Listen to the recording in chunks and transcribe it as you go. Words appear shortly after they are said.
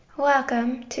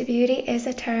Welcome to Beauty is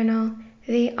Eternal,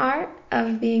 the art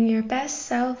of being your best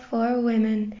self for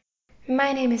women.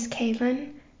 My name is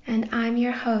Caitlin, and I'm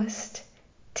your host.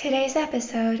 Today's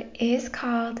episode is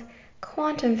called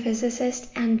Quantum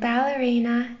Physicist and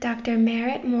Ballerina Dr.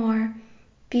 Merritt Moore,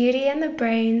 Beauty and the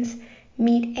Brains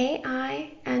Meet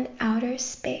AI and Outer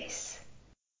Space.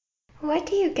 What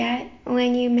do you get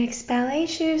when you mix ballet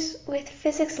shoes with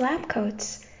physics lab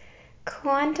coats?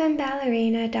 Quantum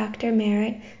ballerina Dr.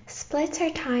 Merritt splits her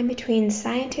time between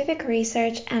scientific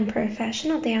research and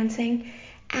professional dancing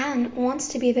and wants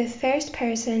to be the first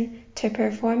person to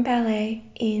perform ballet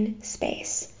in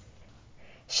space.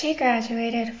 She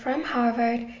graduated from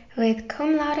Harvard with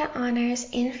cum laude honors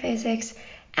in physics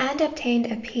and obtained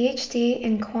a PhD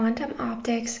in quantum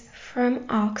optics from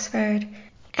Oxford.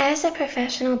 As a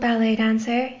professional ballet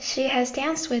dancer, she has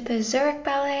danced with the Zurich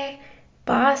Ballet,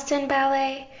 Boston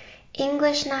Ballet,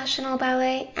 English National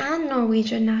Ballet, and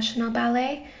Norwegian National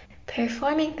Ballet,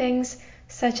 performing things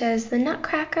such as the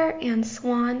Nutcracker and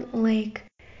Swan Lake.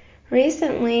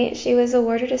 Recently, she was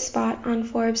awarded a spot on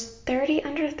Forbes 30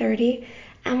 Under 30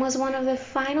 and was one of the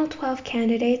final 12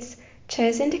 candidates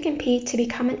chosen to compete to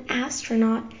become an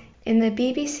astronaut in the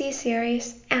BBC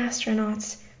series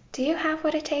Astronauts. Do you have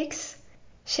what it takes?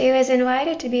 She was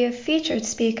invited to be a featured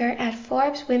speaker at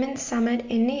Forbes Women's Summit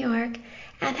in New York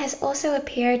and has also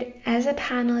appeared as a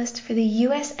panelist for the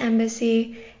U.S.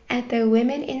 Embassy at the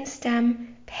Women in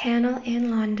STEM panel in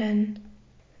London.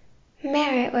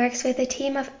 Merritt works with a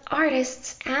team of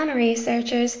artists and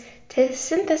researchers to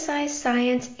synthesize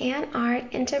science and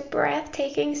art into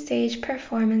breathtaking stage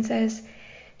performances.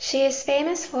 She is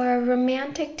famous for a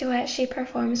romantic duet she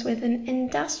performs with an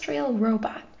industrial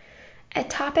robot, a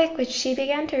topic which she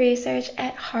began to research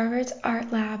at Harvard's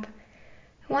Art Lab.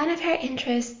 One of her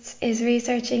interests is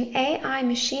researching AI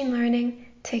machine learning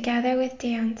together with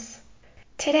dance.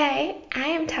 Today, I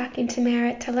am talking to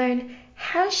Merritt to learn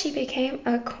how she became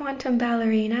a quantum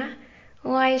ballerina,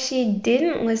 why she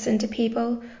didn't listen to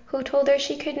people who told her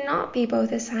she could not be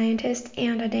both a scientist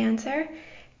and a dancer,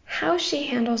 how she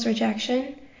handles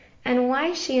rejection, and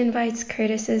why she invites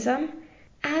criticism,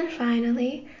 and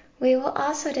finally, we will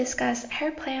also discuss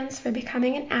her plans for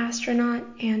becoming an astronaut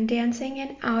and dancing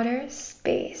in outer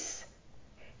space.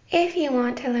 If you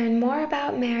want to learn more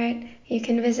about Merritt, you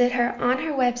can visit her on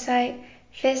her website,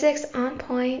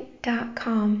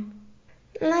 physicsonpoint.com.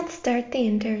 Let's start the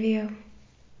interview.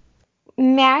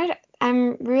 Merritt,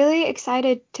 I'm really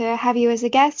excited to have you as a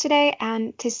guest today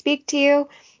and to speak to you.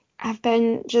 I've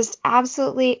been just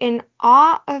absolutely in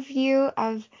awe of you,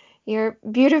 of your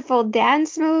beautiful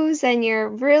dance moves and your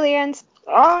brilliance.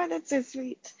 Oh, that's so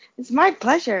sweet. It's my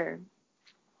pleasure.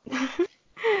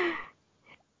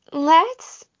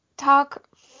 Let's talk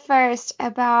first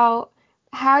about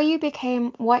how you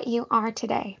became what you are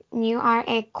today. You are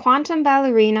a quantum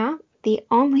ballerina, the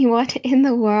only one in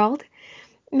the world.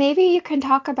 Maybe you can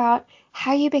talk about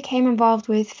how you became involved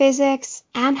with physics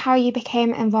and how you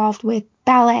became involved with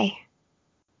ballet.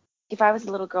 If I was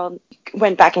a little girl,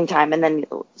 went back in time and then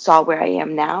saw where I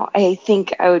am now, I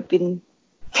think I would have been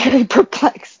very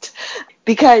perplexed.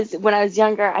 Because when I was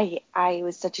younger, I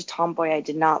was such a tomboy. I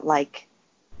did not like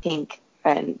pink,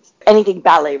 and anything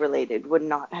ballet related would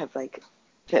not have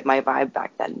fit my vibe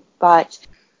back then. But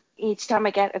each time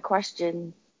I get a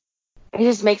question, it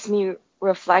just makes me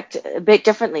reflect a bit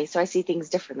differently. So I see things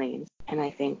differently. And I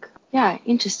think, yeah,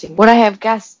 interesting. Would I have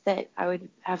guessed that I would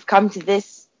have come to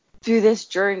this through this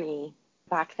journey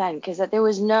back then? Because there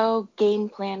was no game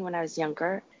plan when I was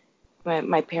younger.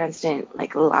 My parents didn't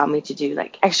allow me to do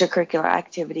extracurricular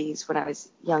activities when I was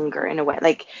younger in a way.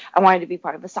 I wanted to be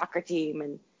part of a soccer team,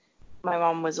 and my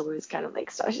mom was always kind of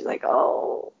so she's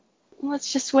oh,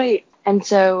 let's just wait. And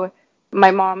so my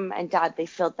mom and dad, they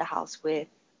filled the house with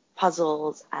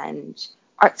puzzles and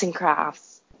arts and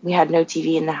crafts. We had no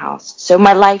TV in the house. So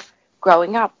my life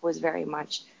growing up was very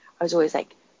much, I was always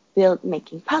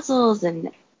making puzzles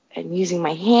and using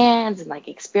my hands and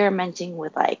experimenting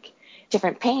with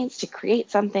different paints to create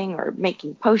something, or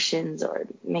making potions, or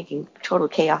making total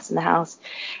chaos in the house.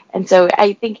 And so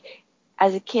I think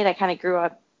as a kid, I kind of grew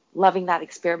up loving that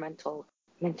experimental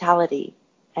mentality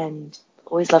and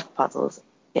always loved puzzles.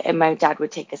 And my dad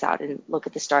would take us out and look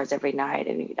at the stars every night,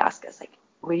 and he'd ask us,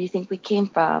 where do you think we came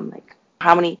from?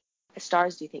 How many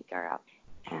stars do you think are out?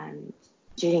 And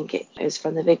do you think it was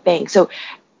from the Big Bang? So,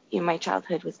 my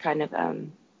childhood was kind of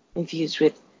infused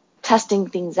with testing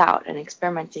things out and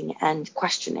experimenting and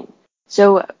questioning.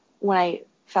 So when I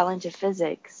fell into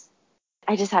physics,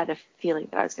 I just had a feeling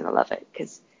that I was going to love it,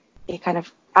 because it kind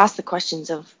of asked the questions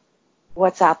of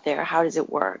what's out there, how does it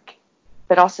work,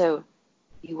 but also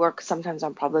you work sometimes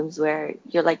on problems where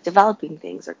you're like developing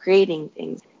things or creating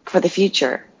things for the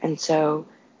future. And so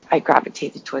I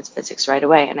gravitated towards physics right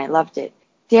away and I loved it.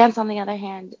 Dance, on the other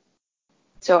hand,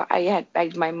 so I had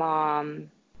begged my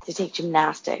mom to take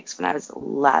gymnastics when I was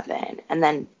 11, and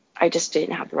then I just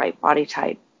didn't have the right body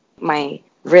type. My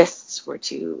wrists were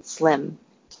too slim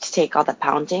to take all the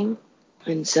pounding,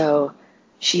 and so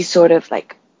she sort of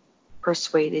like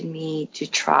persuaded me to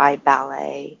try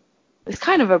ballet. It was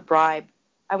kind of a bribe.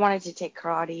 I wanted to take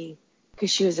karate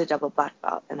because she was a double black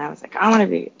belt, and I was like, I want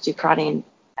to do karate, and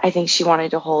I think she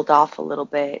wanted to hold off a little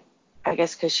bit, I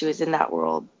guess because she was in that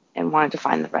world and wanted to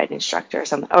find the right instructor or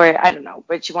something, or I don't know,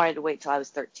 but she wanted to wait till I was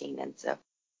 13, and so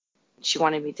she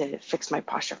wanted me to fix my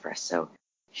posture first. So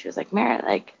she was like, Merritt,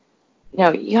 like,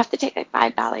 you have to take like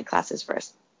 5 ballet classes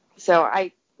first. So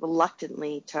I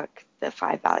reluctantly took the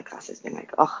 5 ballet classes, being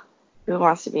like, oh, who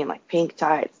wants to be in like pink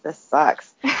tights? This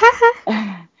sucks.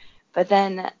 But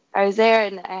then I was there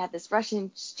and I had this Russian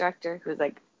instructor who was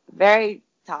like very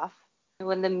tough.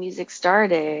 When the music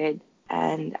started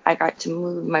and I got to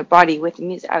move my body with the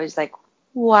music, I was like,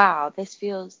 wow, this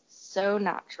feels so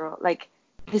natural. Like,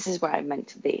 this is where I'm meant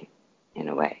to be, in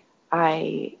a way.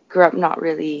 I grew up not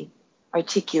really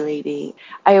articulating.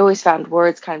 I always found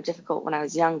words kind of difficult when I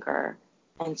was younger.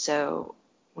 And so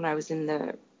when I was in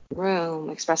the room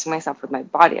expressing myself with my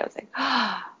body, I was like,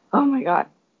 oh my God,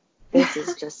 this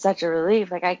is just such a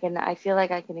relief. Like I feel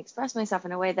like I can express myself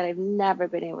in a way that I've never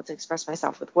been able to express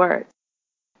myself with words.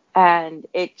 And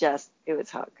it was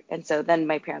hook. And so then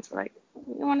my parents were like,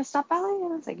 you want to stop ballet?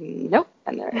 And I was like, nope.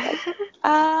 And they're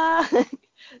like,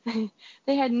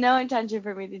 they had no intention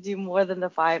for me to do more than the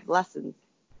 5 lessons.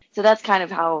 So that's kind of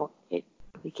how it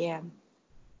began.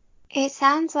 It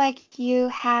sounds like you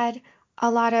had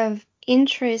a lot of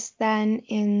interest then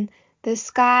in the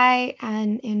sky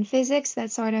and in physics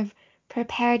that sort of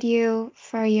prepared you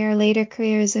for your later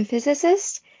career as a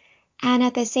physicist. And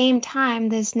at the same time,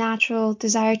 this natural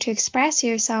desire to express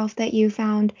yourself that you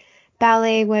found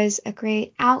ballet was a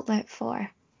great outlet for.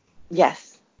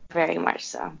 Yes, very much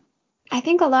so. I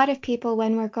think a lot of people,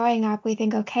 when we're growing up, we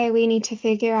think, okay, we need to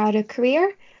figure out a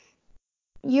career.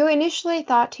 You initially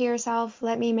thought to yourself,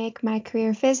 let me make my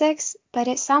career physics, but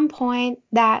at some point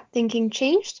that thinking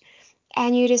changed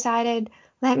and you decided,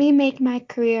 let me make my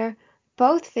career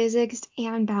both physics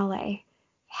and ballet.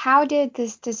 How did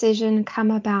this decision come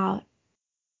about?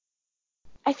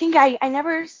 I think I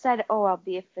never said, oh, I'll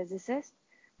be a physicist.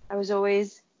 I was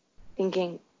always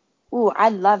thinking, ooh, I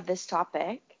love this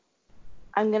topic.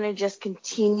 I'm going to just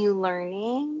continue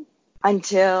learning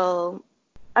until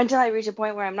I reach a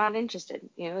point where I'm not interested.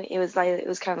 It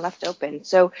was kind of left open.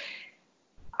 So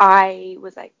I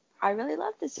was like, I really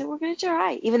love this, so we're going to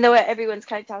try. Even though everyone's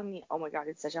kind of telling me, oh my God,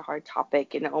 it's such a hard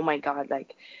topic. And oh my God,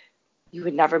 like, you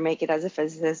would never make it as a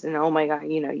physicist. And oh my God,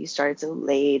 you started so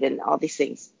late and all these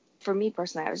things. For me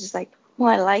personally, I was just like,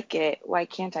 well, I like it. Why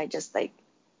can't I just like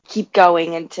keep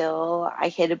going until I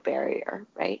hit a barrier,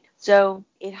 right? So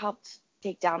it helped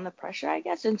take down the pressure, I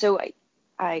guess. And so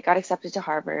I got accepted to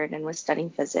Harvard and was studying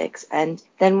physics. And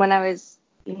then when I was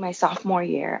in my sophomore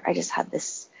year, I just had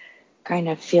this kind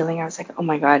of feeling. I was like, oh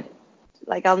my God,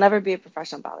 like I'll never be a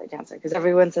professional ballet dancer, because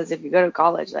everyone says if you go to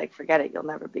college, like forget it, you'll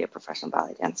never be a professional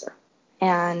ballet dancer.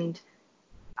 And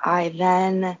I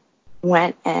then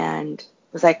went and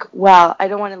was like, well, I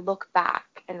don't want to look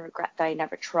back and regret that I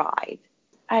never tried.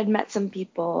 I had met some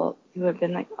people who had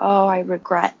been like, oh, I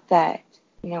regret that,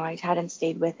 I hadn't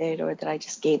stayed with it, or that I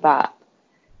just gave up.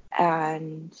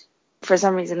 And for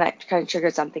some reason that kind of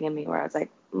triggered something in me where I was like,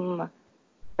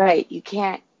 right, you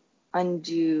can't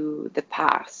undo the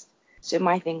past. So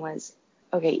my thing was,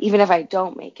 okay, even if I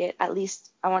don't make it, at least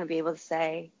I want to be able to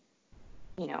say,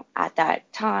 at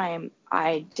that time,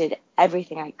 I did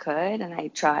everything I could and I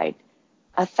tried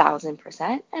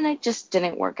 1,000%, and it just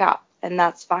didn't work out. And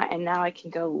that's fine. And now I can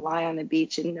go lie on the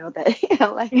beach and know that,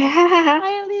 like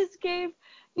I at least gave,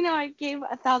 I gave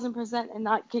 1,000% and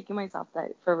not kicking myself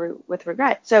with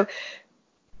regret. So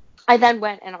I then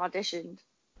went and auditioned,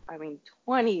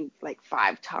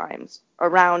 25 times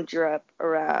around Europe,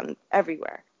 around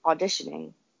everywhere,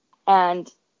 auditioning.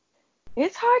 And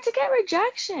it's hard to get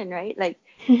rejection, right? Like,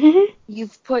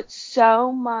 you've put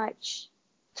so much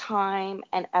time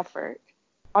and effort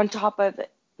on top of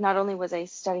it. Not only was I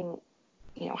studying,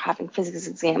 having physics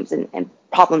exams and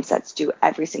problem sets due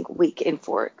every single week in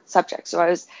 4 subjects. So I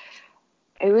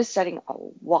was studying a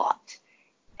lot.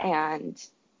 And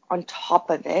on top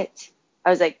of it, I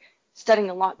was like studying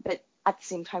a lot, but at the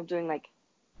same time doing like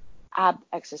ab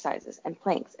exercises and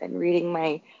planks and reading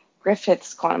my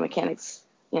Griffith's quantum mechanics,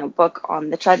 book on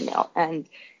the treadmill, and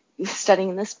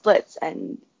studying the splits.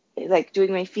 And like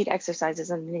doing my feet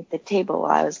exercises underneath the table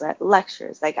while I was at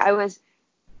lectures. Like I was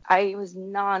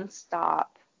nonstop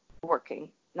working,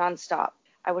 nonstop.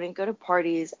 I wouldn't go to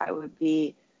parties. I would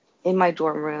be in my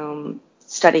dorm room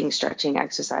studying, stretching,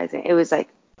 exercising. It was like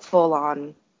full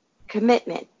on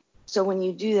commitment. So when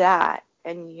you do that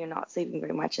and you're not sleeping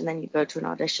very much and then you go to an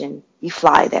audition, you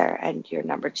fly there and you're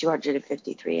number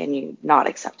 253 and you're not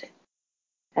accepted.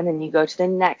 And then you go to the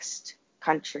next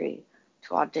country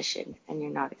to audition and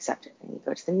you're not accepted. And you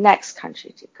go to the next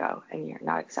country to go and you're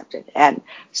not accepted. And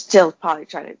still probably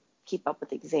trying to keep up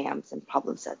with exams and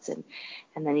problem sets. And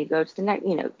then you go to the next,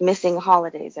 missing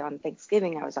holidays. On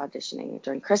Thanksgiving, I was auditioning.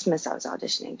 During Christmas, I was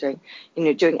auditioning.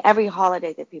 During every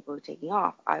holiday that people were taking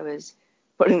off, I was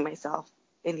putting myself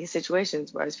in these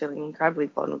situations where I was feeling incredibly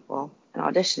vulnerable and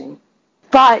auditioning.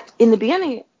 But in the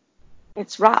beginning,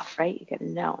 it's rough, right? You get a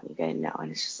no, and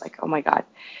it's just like, oh my God.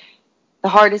 The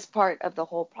hardest part of the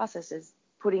whole process is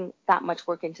putting that much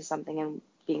work into something and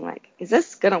being like, is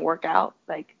this going to work out?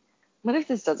 Like, what if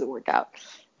this doesn't work out?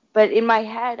 But in my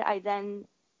head, I then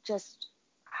just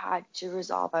had to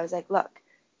resolve. I was like, look,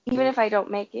 even if I don't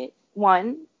make it,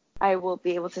 one, I will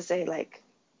be able to say, like,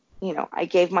 I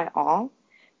gave my all.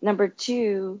 Number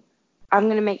two, I'm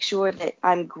going to make sure that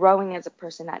I'm growing as a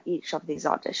person at each of these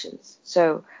auditions.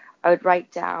 So I would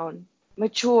write down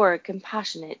mature,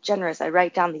 compassionate, generous. I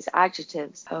write down these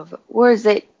adjectives of words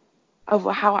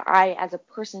of how I as a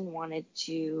person wanted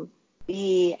to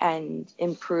be and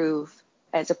improve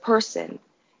as a person,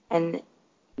 and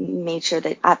made sure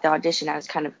that at the audition I was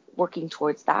kind of working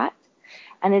towards that.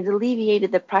 And it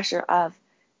alleviated the pressure of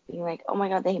being like, oh my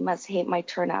God, they must hate my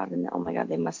turnout, and oh my God,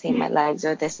 they must hate my legs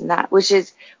or this and that, which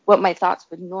is what my thoughts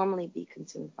would normally be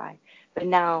consumed by. But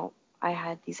now I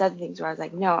had these other things where I was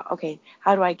like, no, okay,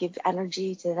 how do I give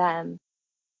energy to them?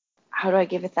 How do I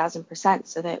give 1,000%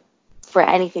 so that for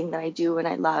anything that I do and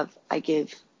I love, I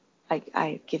give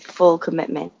full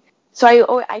commitment. So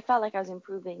I felt like I was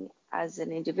improving as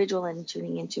an individual and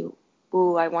tuning into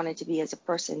who I wanted to be as a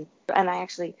person. And I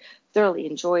actually thoroughly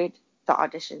enjoyed the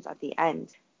auditions at the end.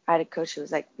 I had a coach who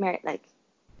was like, Merritt, like,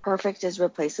 perfect is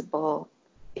replaceable.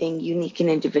 Being unique and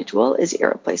individual is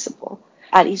irreplaceable.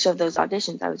 At each of those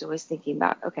auditions, I was always thinking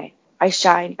about, okay, I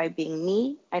shine by being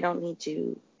me. I don't need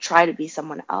to try to be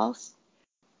someone else.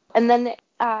 And then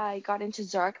I got into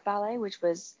Zurich Ballet, which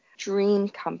was dream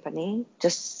company,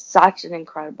 just such an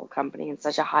incredible company and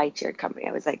such a high-tiered company.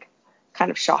 I was like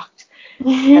kind of shocked.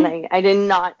 And I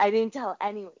didn't tell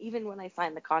anyone, even when I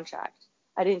signed the contract,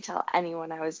 I didn't tell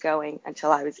anyone I was going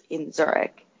until I was in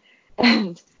Zurich.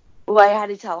 And well, I had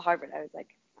to tell Harvard. I was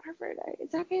like, Harvard,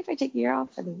 it's okay if I take a year off?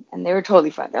 And they were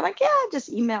totally fine. They're like, yeah,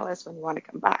 just email us when you want to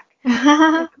come back.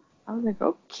 I was like,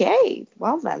 okay,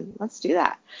 well then, let's do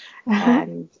that.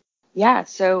 And yeah,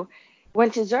 so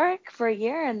went to Zurich for a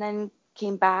year and then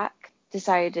came back,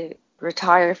 decided to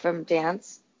retire from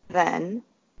dance then,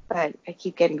 but I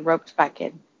keep getting roped back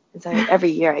in. And so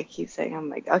every year I keep saying, I'm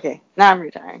like, okay, now I'm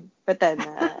retiring. But then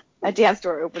a dance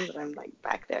store opens and I'm like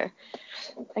back there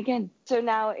again. So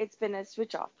now it's been a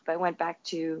switch off. I went back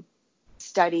to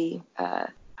study.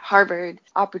 Harvard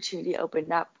opportunity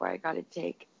opened up where I got to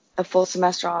take a full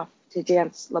semester off to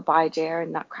dance La Bayadere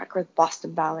and Nutcracker with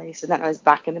Boston Ballet. So then I was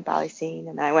back in the ballet scene,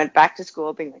 and then I went back to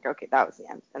school being like, okay, that was the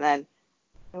end. And then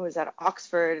I was at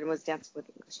Oxford and was dancing with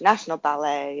English National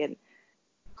Ballet and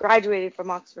graduated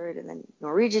from Oxford and then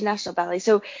Norwegian National Ballet.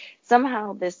 So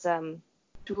somehow this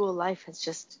dual life has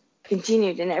just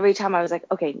continued. And every time I was like,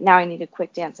 okay, now I need to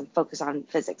quit dance and focus on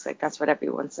physics. Like that's what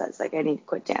everyone says. Like I need to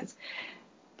quit dance.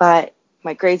 But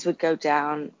my grades would go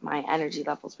down. My energy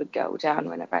levels would go down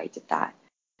whenever I did that.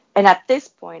 And at this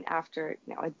point, after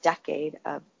a decade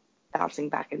of bouncing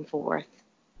back and forth,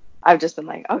 I've just been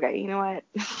like, okay, you know what?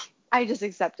 I just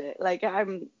accept it. Like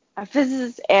I'm a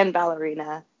physicist and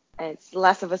ballerina, and it's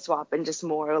less of a swap and just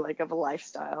more like of a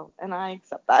lifestyle, and I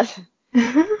accept that.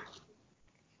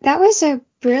 That was a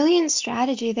brilliant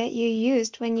strategy that you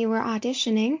used when you were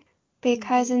auditioning,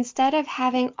 because instead of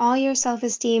having all your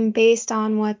self-esteem based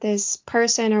on what this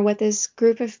person or what this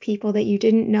group of people that you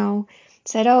didn't know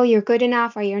said, oh, you're good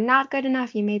enough or you're not good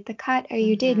enough, you made the cut or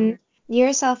you didn't,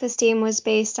 your self-esteem was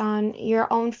based on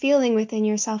your own feeling within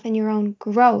yourself and your own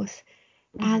growth.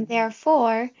 And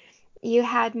therefore, you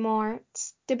had more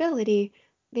stability.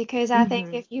 Because I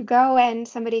think if you go and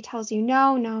somebody tells you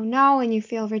no, no, no, and you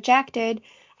feel rejected,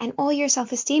 and all your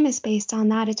self-esteem is based on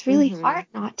that, it's really hard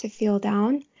not to feel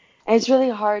down. And it's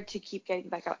really hard to keep getting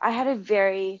back up. I had a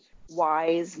very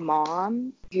wise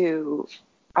mom who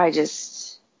I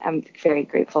just am very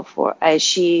grateful for.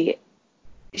 She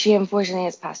unfortunately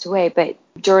has passed away, but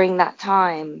during that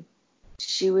time,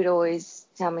 she would always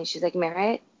tell me, she's like,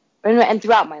 Merritt, And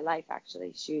throughout my life,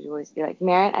 actually, she would always be like,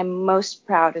 Merritt, I'm most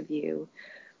proud of you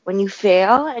when you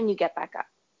fail and you get back up.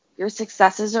 Your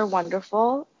successes are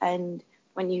wonderful, and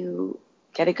when you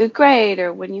get a good grade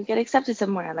or when you get accepted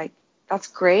somewhere, like, that's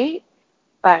great.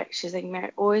 But she's like,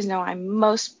 Merritt, always know I'm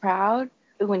most proud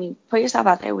when you put yourself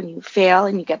out there, when you fail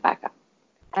and you get back up.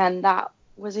 And that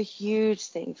was a huge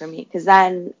thing for me, because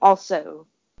then also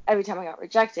every time I got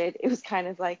rejected, it was kind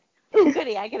of like, oh,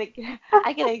 goody, I gotta,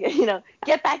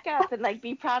 get back up and like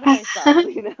be proud of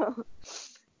myself.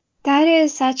 That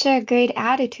is such a great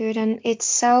attitude, and it's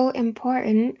so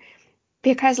important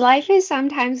because life is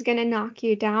sometimes going to knock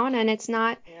you down, and it's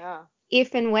not Yeah.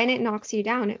 if and when it knocks you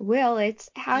down, it will. It's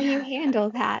how you Yeah. handle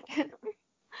that.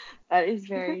 That is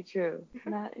very true.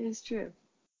 That is true.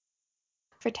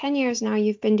 For 10 years now,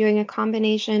 you've been doing a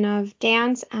combination of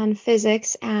dance and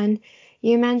physics, and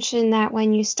you mentioned that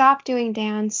when you stopped doing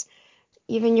dance,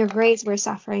 even your grades were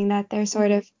suffering, that they're sort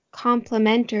of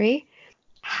complementary.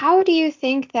 How do you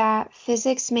think that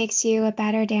physics makes you a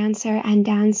better dancer and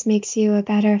dance makes you a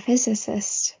better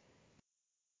physicist?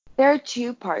 There are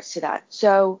two parts to that.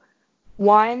 So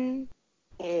one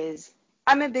is,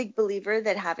 I'm a big believer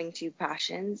that having two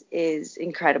passions is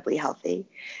incredibly healthy.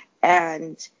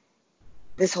 And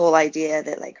this whole idea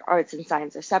that like arts and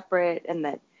science are separate and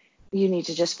that you need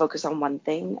to just focus on one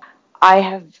thing. I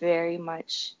have very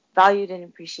much valued and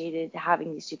appreciated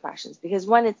having these two passions, because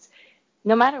one, it's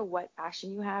no matter what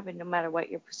passion you have and no matter what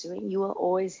you're pursuing, you will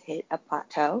always hit a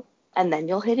plateau, and then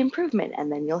you'll hit improvement,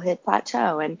 and then you'll hit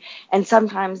plateau. And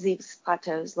sometimes these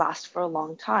plateaus last for a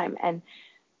long time. And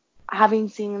having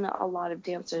seen a lot of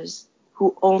dancers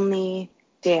who only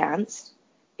dance,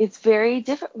 it's very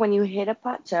different. When you hit a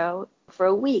plateau for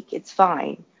a week, it's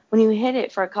fine. When you hit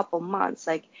it for a couple months,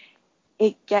 like,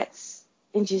 it gets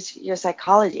into your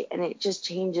psychology and it just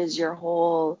changes your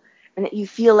whole, and you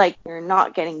feel like you're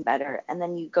not getting better, and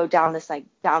then you go down this like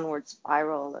downward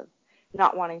spiral of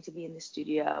not wanting to be in the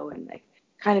studio and like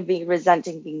kind of being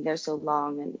resenting being there so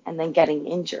long, and then getting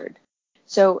injured.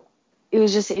 So it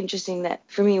was just interesting that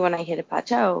for me, when I hit a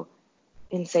plateau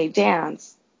in, say,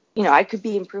 dance, I could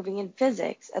be improving in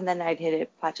physics, and then I'd hit a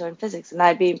plateau in physics, and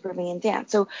I'd be improving in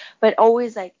dance. So, but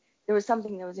always like there was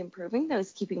something that was improving, that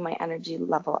was keeping my energy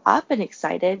level up and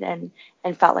excited, and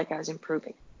felt like I was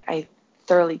improving. I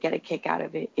thoroughly get a kick out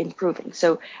of it improving.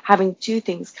 So having two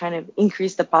things kind of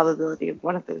increased the probability of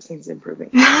one of those things improving.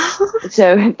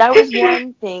 So that was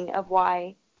one thing of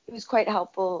why it was quite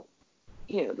helpful,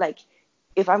 like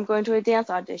if I'm going to a dance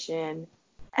audition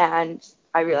and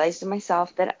I realized to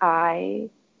myself that I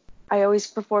always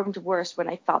performed worse when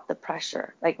I felt the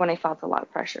pressure, like when I felt a lot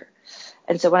of pressure.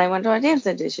 And so when I went to a dance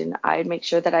audition, I'd make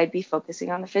sure that I'd be focusing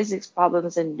on the physics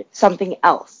problems and something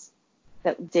else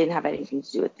that didn't have anything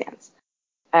to do with dance.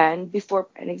 And before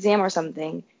an exam or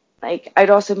something, like I'd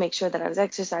also make sure that I was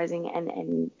exercising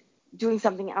and doing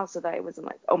something else, so that I wasn't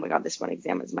like, oh my God, this one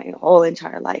exam is my whole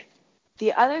entire life.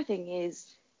 The other thing is,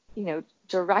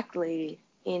 directly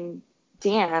in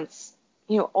dance,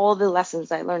 all the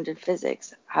lessons I learned in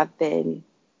physics have been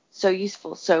so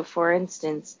useful. So, for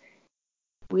instance,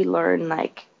 we learn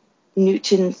like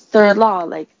Newton's third law,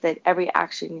 like that every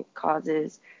action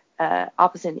causes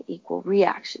opposite and equal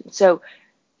reaction. So,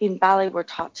 in ballet, we're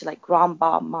taught to like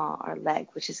remboursement our leg,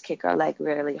 which is kick our leg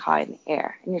really high in the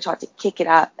air, and you're taught to kick it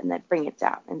up and then bring it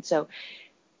down. And so,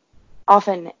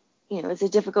 often, it's a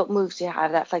difficult move to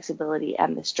have that flexibility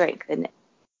and the strength, and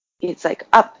it's like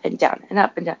up and down and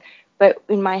up and down. But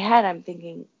in my head, I'm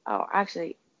thinking, oh,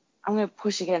 actually, I'm going to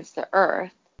push against the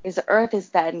earth, because the earth is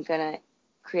then going to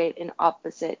create an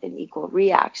opposite and equal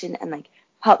reaction and like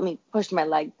help me push my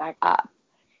leg back up.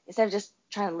 Instead of just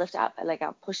trying to lift up,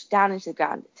 I'll push down into the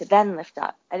ground to then lift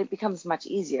up, and it becomes much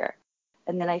easier.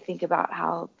 And then I think about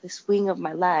how the swing of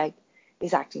my leg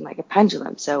is acting like a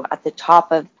pendulum. So at the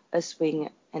top of a swing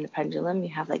and a pendulum, you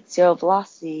have like zero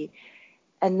velocity,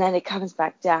 and then it comes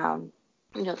back down.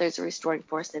 There's a restoring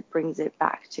force that brings it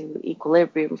back to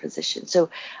equilibrium position. So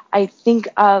I think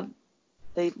of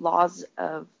the laws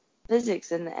of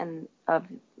physics and of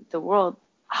the world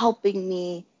helping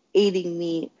me, aiding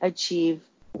me achieve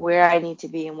where I need to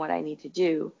be and what I need to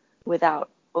do without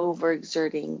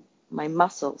overexerting my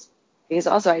muscles. Because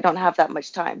also I don't have that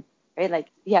much time, right? Like,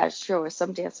 yeah, sure,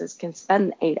 some dancers can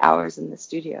spend 8 hours in the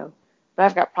studio, but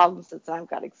I've got problems since I've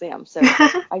got exams. So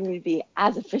I need to be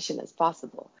as efficient as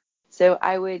possible. So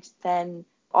I would then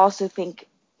also think,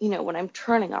 when I'm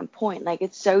turning on point, like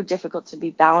it's so difficult to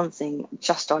be balancing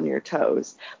just on your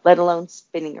toes, let alone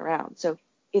spinning around. So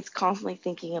it's constantly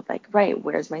thinking of like, right,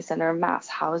 where's my center of mass?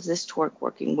 How is this torque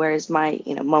working? Where is my,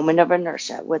 moment of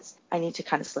inertia? I need to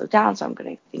kind of slow down. So I'm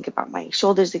going to think about my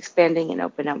shoulders expanding and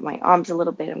open up my arms a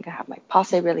little bit. I'm going to have my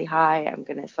passe really high. I'm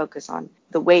going to focus on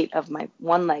the weight of my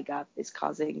one leg up is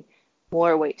causing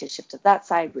more weight to shift to that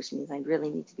side, which means I really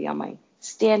need to be on my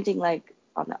standing leg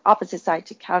on the opposite side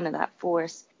to counter that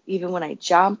force. Even when I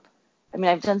jump, I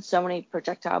mean, I've done so many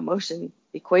projectile motion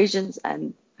equations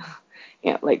and,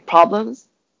 like problems.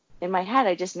 In my head,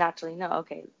 I just naturally know,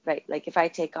 okay, right, like if I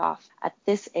take off at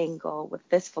this angle with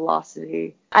this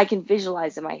velocity, I can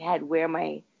visualize in my head where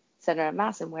my center of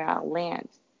mass and where I'll land.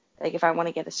 Like if I want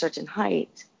to get a certain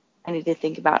height, I need to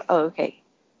think about, oh, okay,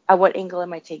 at what angle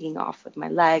am I taking off with my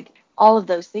leg? All of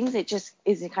those things, it just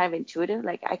is kind of intuitive.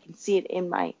 Like I can see it in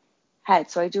my head.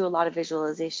 So I do a lot of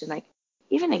visualization, like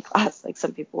even in class, like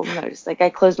some people will notice, like I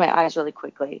close my eyes really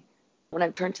quickly when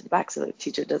I'm turned to the back so the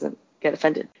teacher doesn't get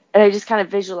offended. And I just kind of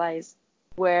visualize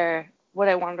what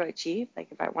I want to achieve. Like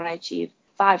if I want to achieve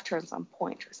 5 turns on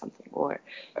point or something, or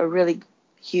a really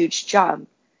huge jump,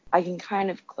 I can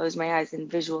kind of close my eyes and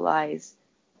visualize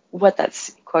what that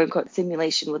quote unquote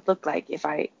simulation would look like if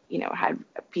I, had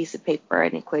a piece of paper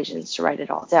and equations to write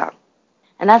it all down.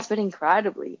 And that's been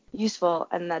incredibly useful.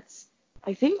 And that's,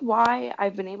 I think, why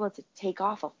I've been able to take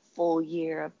off a full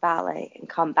year of ballet and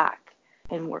come back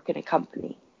and work in a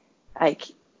company. Like,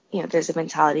 there's a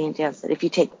mentality in dance that if you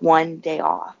take one day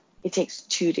off, it takes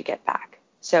 2 to get back.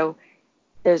 So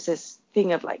there's this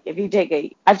thing of like,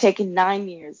 I've taken 9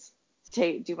 years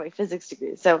to do my physics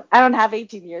degree. So I don't have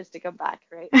 18 years to come back,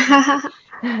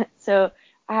 right? So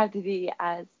I have to be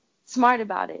as smart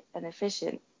about it and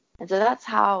efficient. And so that's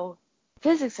how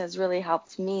physics has really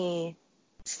helped me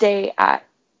stay at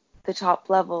the top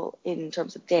level in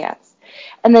terms of dance.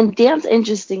 And then dance,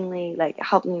 interestingly, like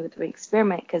helped me with the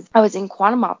experiment because I was in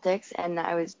quantum optics and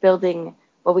I was building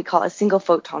what we call a single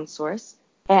photon source.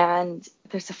 And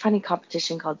there's a funny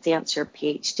competition called Dance Your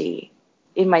PhD.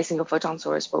 In my single photon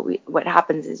source, what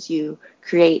happens is you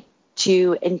create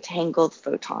 2 entangled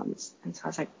photons. And so I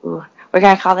was like, ooh, we're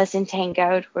going to call this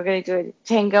entangled. We're going to do a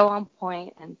tango on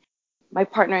point. And my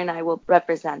partner and I will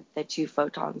represent the 2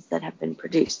 photons that have been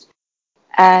produced.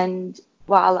 And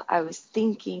while I was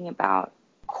thinking about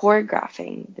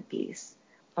choreographing the piece,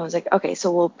 I was like, okay,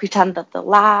 so we'll pretend that the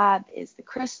lab is the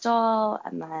crystal,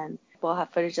 and then we'll have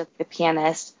footage of the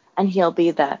pianist, and he'll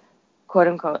be the quote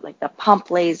unquote, like the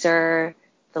pump laser,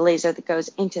 the laser that goes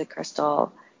into the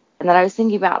crystal. And then I was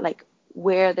thinking about like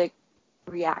where the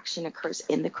reaction occurs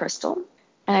in the crystal.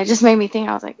 And it just made me think,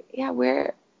 I was like, yeah,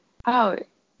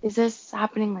 is this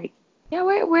happening like, yeah,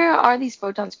 where are these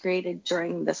photons created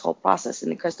during this whole process in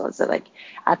the crystal? Is it like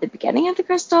at the beginning of the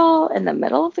crystal, in the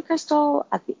middle of the crystal,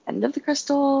 at the end of the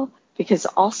crystal? Because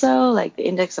also like the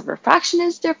index of refraction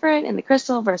is different in the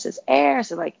crystal versus air.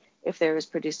 So like if there was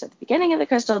produced at the beginning of the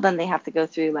crystal, then they have to go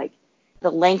through like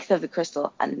the length of the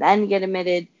crystal and then get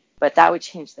emitted. But that would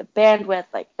change the bandwidth.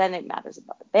 Like then it matters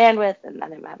about the bandwidth, and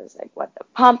then it matters like what the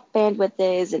pump bandwidth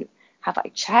is, and have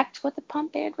I checked what the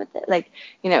pump bandwidth is? Like,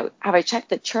 have I checked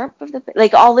the chirp of the,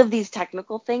 like all of these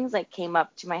technical things like came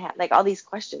up to my head, like all these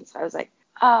questions. I was like,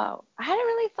 oh, I hadn't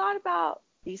really thought about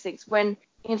these things when,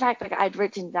 in fact, like I'd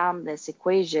written down this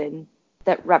equation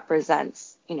that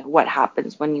represents, what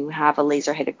happens when you have a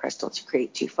laser hit a crystal to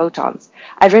create 2 photons.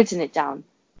 I'd written it down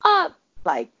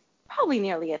like probably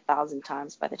nearly 1,000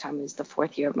 times by the time it was the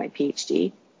 4th year of my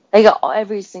PhD. Like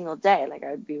every single day, like I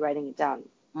would be writing it down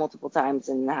multiple times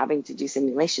and having to do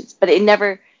simulations. But it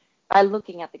never, by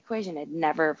looking at the equation, it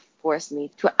never forced me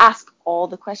to ask all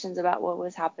the questions about what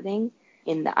was happening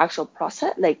in the actual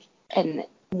process. Like, and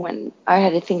when I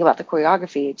had to think about the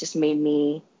choreography, it just made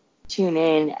me tune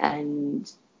in and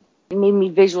it made me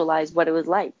visualize what it was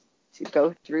like to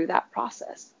go through that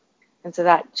process. And so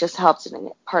that just helped in a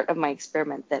part of my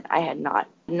experiment that I had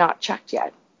not checked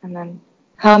yet. And then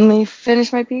helped me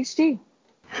finish my PhD.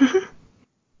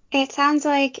 It sounds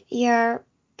like your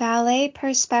ballet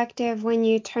perspective, when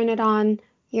you turn it on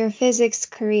your physics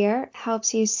career,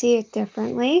 helps you see it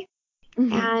differently.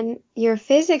 Mm-hmm. And your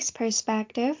physics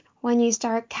perspective, when you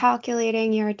start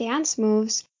calculating your dance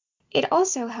moves, it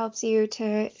also helps you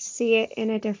to see it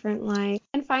in a different light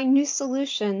and find new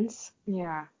solutions.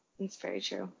 Yeah, it's very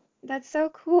true. That's so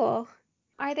cool.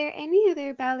 Are there any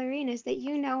other ballerinas that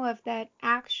you know of that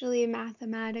actually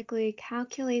mathematically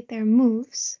calculate their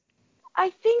moves? I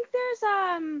think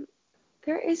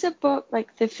there is a book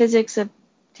like The Physics of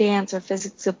Dance or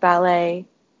Physics of Ballet,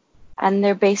 and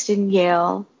they're based in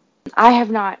Yale. I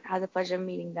have not had the pleasure of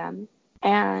meeting them.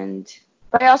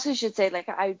 But I also should say, like,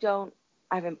 I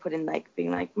haven't put in like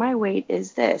being like my weight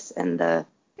is this and the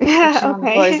Action on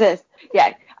the floor is Okay. this.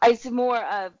 Yeah, it's more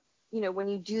of, when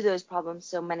you do those problems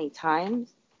so many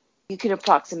times, you can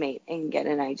approximate and get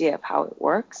an idea of how it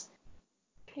works.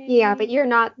 Yeah, but you're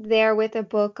not there with a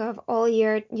book of all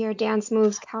your dance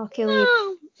moves calculated. No,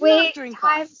 not Weight during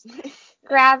times class.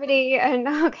 gravity and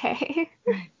okay.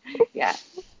 Yeah,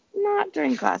 not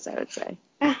during class, I would say.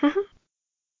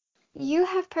 You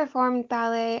have performed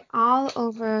ballet all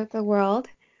over the world.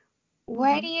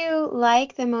 What do you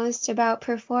like the most about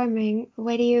performing?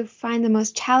 What do you find the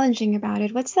most challenging about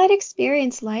it? What's that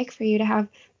experience like for you to have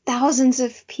thousands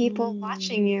of people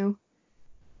watching Mm. you?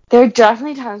 There are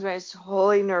definitely times where it's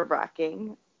totally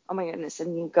nerve-wracking. Oh my goodness,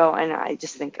 and you go and I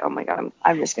just think, oh my God,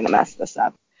 I'm just gonna mess this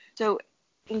up. So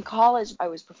in college, I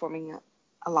was performing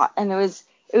a lot, and it was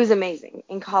amazing.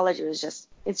 In college, it was just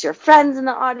it's your friends in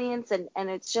the audience, and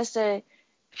it's just a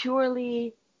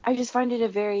purely. I just find it a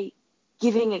very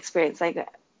giving experience. Like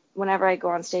whenever I go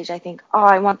on stage, I think, oh,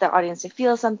 I want the audience to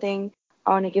feel something. I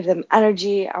want to give them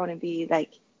energy. I want to be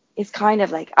like. It's kind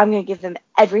of like I'm gonna give them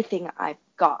everything I've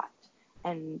got,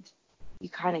 and you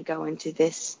kind of go into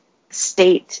this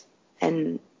state,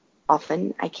 and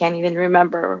often I can't even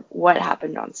remember what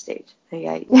happened on stage.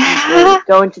 Like you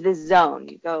go into this zone.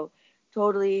 You go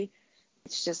totally.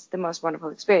 It's just the most wonderful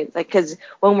experience. Like because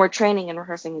when we're training and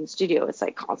rehearsing in the studio, it's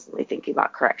like constantly thinking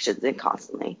about corrections and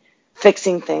constantly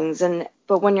fixing things. And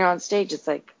but when you're on stage, it's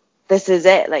like this is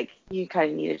it. Like you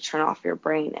kind of need to turn off your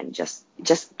brain and just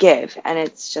give. And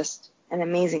it's just an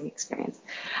amazing experience.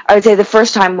 I would say the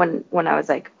first time when I was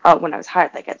like, when I was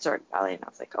hired, like at Zurich Ballet, and I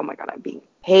was like, oh my God, I'm being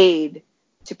paid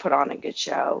to put on a good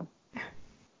show.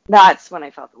 That's when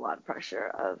I felt a lot of pressure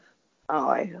of, oh,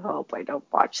 I hope I don't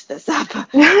botch this up.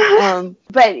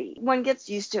 But one gets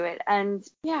used to it, and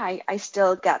yeah, I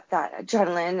still get that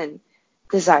adrenaline and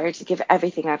desire to give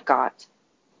everything I've got.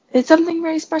 It's something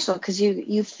very special because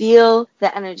you feel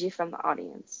the energy from the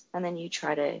audience, and then you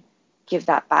try to give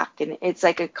that back, and it's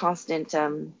like a constant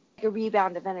like a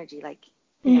rebound of energy. Like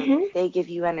Hmm. they give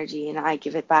you energy, and I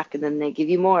give it back, and then they give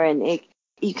you more, and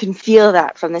you can feel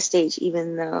that from the stage,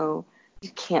 even though you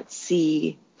can't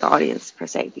see the audience per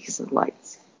se because of the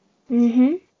lights.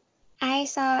 Hmm. I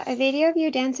saw a video of you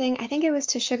dancing, I think it was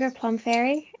to Sugar Plum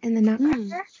Fairy in the Mm.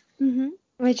 Nutcracker, Mm-hmm.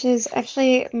 which is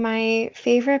actually my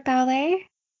favorite ballet.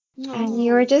 And Oh,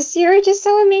 you were just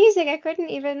so amazing. I couldn't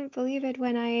even believe it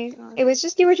when God. it was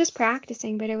just, you were just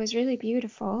practicing, but it was really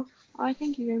beautiful. Oh,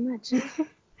 thank you very much.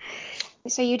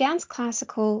 So you dance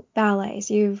classical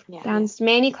ballets. You've Yeah. danced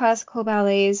many classical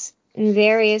ballets in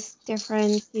various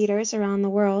different theaters around the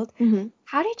world. Mm-hmm.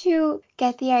 How did you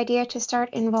get the idea to start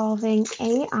involving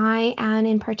AI and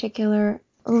in particular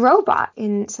a robot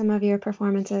in some of your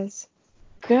performances?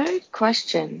 Good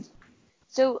question.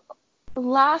 So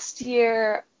last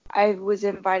year, I was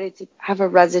invited to have a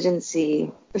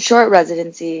short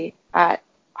residency at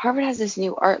Harvard has this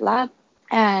new art lab,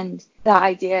 and the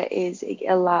idea is it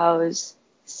allows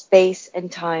space and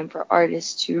time for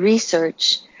artists to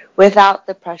research without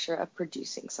the pressure of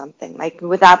producing something, like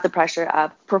without the pressure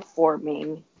of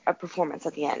performing a performance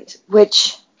at the end,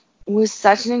 which was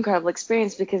such an incredible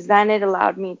experience because then it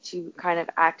allowed me to kind of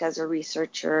act as a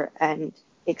researcher and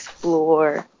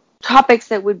explore topics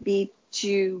that would be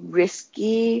too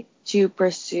risky to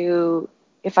pursue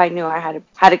if I knew I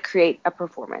had to create a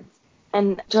performance.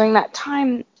 And during that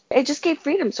time, it just gave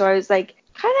freedom. So I was like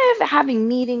kind of having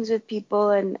meetings with people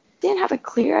and didn't have a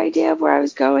clear idea of where I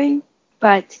was going,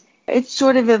 but it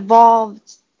sort of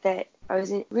evolved that I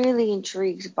was really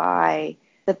intrigued by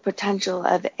the potential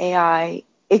of AI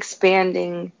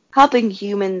expanding, helping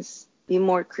humans be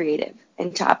more creative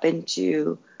and tap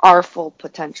into our full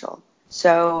potential.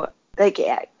 So, like,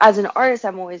 as an artist,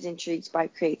 I'm always intrigued by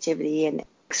creativity. And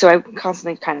so I'm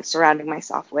constantly kind of surrounding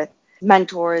myself with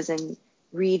mentors and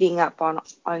reading up on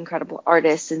incredible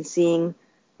artists and seeing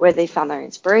where they found their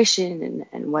inspiration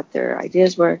and what their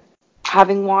ideas were.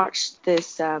 Having watched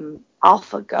this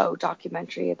AlphaGo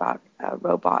documentary about a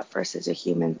robot versus a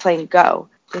human playing Go,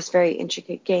 this very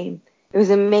intricate game, it was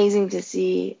amazing to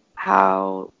see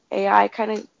how AI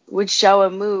kind of would show a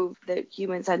move that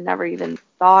humans had never even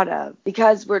thought of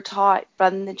because we're taught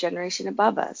from the generation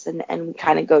above us, and we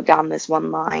kind of go down this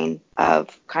one line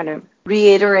of kind of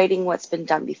reiterating what's been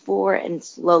done before and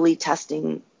slowly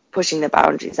testing, pushing the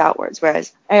boundaries outwards,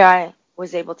 whereas AI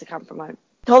was able to come from a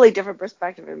totally different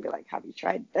perspective and be like, have you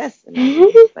tried this? And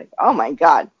everyone's like, oh my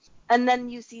God. And then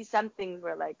you see some things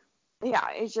where like, yeah,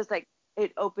 it's just like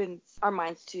it opens our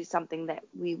minds to something that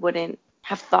we wouldn't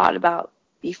have thought about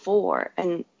before.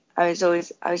 And I was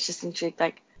just intrigued,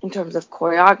 like in terms of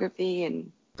choreography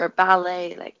and for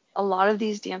ballet, like a lot of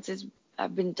these dances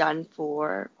have been done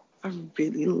for a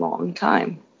really long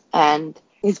time. and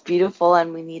it's beautiful,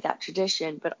 and we need that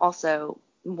tradition. But also,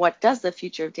 what does the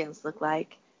future of dance look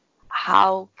like?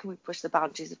 How can we push the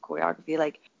boundaries of choreography?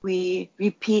 Like, we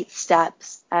repeat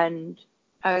steps, and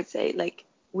I would say, like,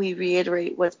 we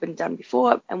reiterate what's been done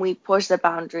before, and we push the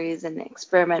boundaries and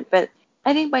experiment. But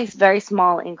I think by very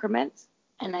small increments,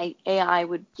 and AI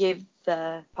would give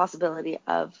the possibility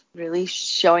of really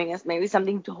showing us maybe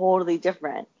something totally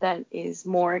different that is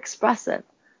more expressive.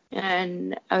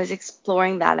 And I was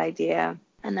exploring that idea.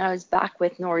 And then I was back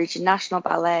with Norwegian National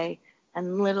Ballet,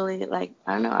 and literally, like,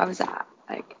 I don't know, I was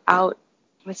out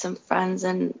with some friends,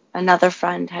 and another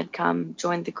friend had come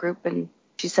joined the group, and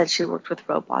she said she worked with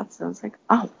robots. And I was like,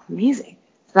 oh, amazing.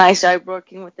 So I started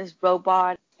working with this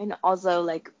robot, and also,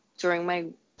 like, during my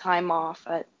time off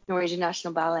at Norwegian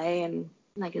National Ballet, and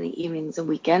like in the evenings and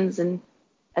weekends, and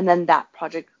then that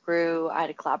project grew. I had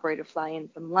a collaborator fly in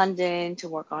from London to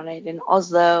work on it in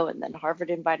Oslo, and then Harvard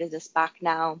invited us back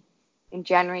now in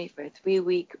January for a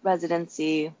 3-week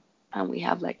residency. And we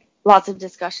have like lots of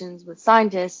discussions with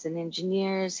scientists and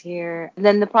engineers here. And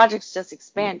then the project's just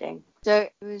expanding. So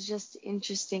it was just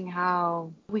interesting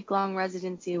how week-long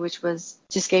residency, which was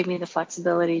just gave me the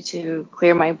flexibility to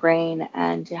clear my brain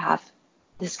and to have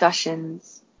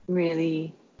discussions,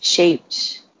 really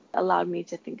allowed me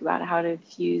to think about how to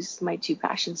fuse my two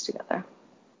passions together.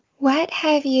 What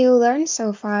have you learned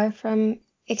so far from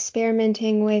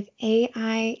experimenting with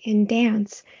AI in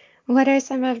dance? What are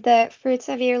some of the fruits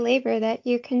of your labor that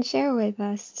you can share with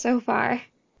us so far?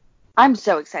 I'm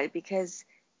so excited because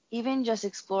even just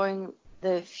exploring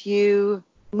the few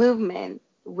movement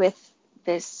with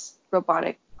this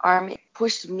robotic arm, it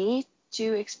pushed me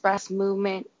to express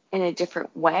movement in a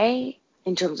different way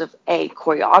in terms of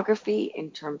choreography, in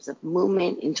terms of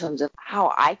movement, in terms of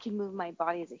how I can move my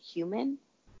body as a human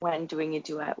when doing a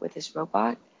duet with this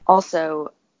robot.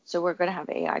 Also, so we're going to have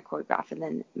AI choreograph and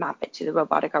then map it to the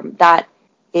robotic arm. That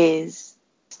is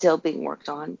still being worked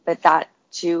on, but that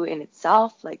too in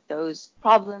itself, like those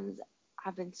problems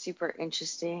have been super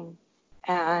interesting.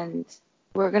 And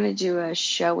we're going to do a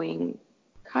showing,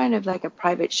 kind of like a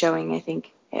private showing, I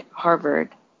think, at Harvard,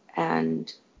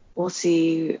 and we'll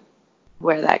see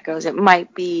where that goes. It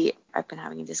might be, I've been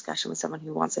having a discussion with someone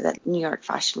who wants it at New York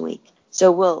Fashion Week,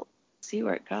 so we'll see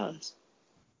where it goes.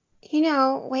 You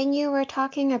know, when you were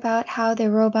talking about how the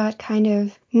robot kind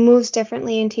of moves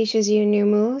differently and teaches you new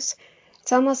moves,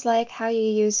 it's almost like how you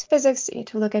use physics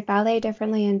to look at ballet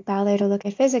differently and ballet to look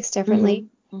at physics differently.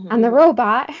 Mm-hmm, mm-hmm. And the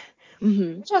robot,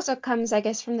 Mm-hmm. which also comes, I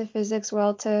guess, from the physics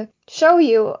world to show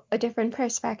you a different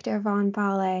perspective on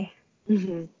ballet,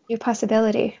 Mm-hmm. new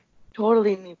possibility.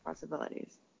 Totally new possibilities.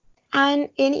 And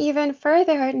an even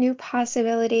further new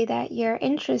possibility that you're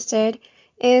interested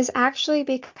is actually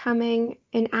becoming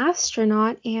an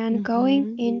astronaut and going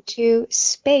Mm-hmm. into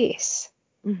space.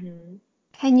 Mm-hmm.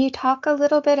 Can you talk a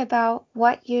little bit about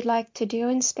what you'd like to do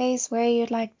in space, where you'd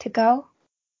like to go?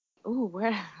 Ooh, where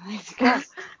do I like to go?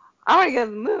 I want to go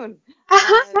to the moon.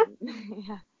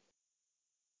 Yeah.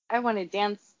 I want to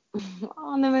dance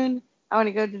on the moon. I want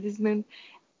to go to this moon.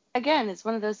 Again, it's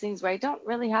one of those things where I don't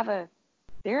really have a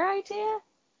clear idea.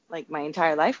 Like my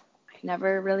entire life, I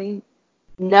never really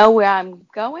know where I'm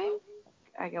going.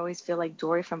 I always feel like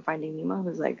Dory from Finding Nemo,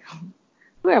 who's like,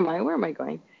 where am I? Where am I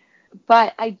going?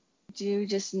 But I do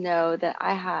just know that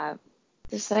I have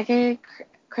just like a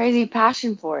crazy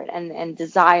passion for it, and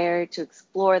desire to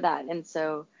explore that. And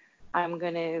so I'm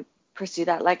going to pursue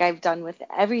that like I've done with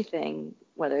everything,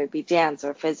 whether it be dance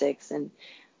or physics, and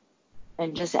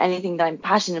just anything that I'm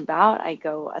passionate about, I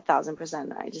go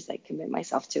 1,000%. I just like commit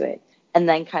myself to it, and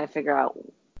then kind of figure out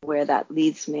where that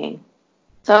leads me.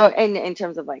 So in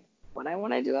terms of like what I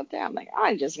want to do up there, I'm like,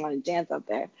 I just want to dance up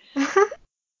there.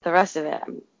 The rest of it,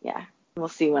 yeah, we'll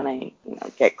see when I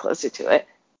get closer to it.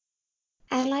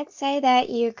 And let's say that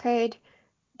you could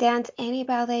dance any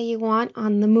ballet you want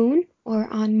on the moon or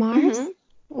on Mars. Mm-hmm.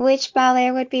 Which ballet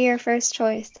would be your first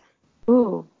choice?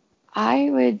 Ooh, I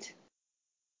would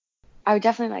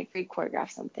definitely like re-choreograph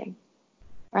something,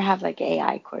 or have like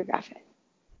AI choreograph it.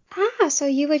 Ah, so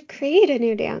you would create a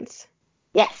new dance.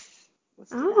 Yes,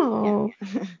 let's do that. Oh.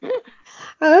 Yeah.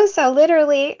 Oh, so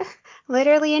literally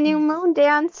a new moon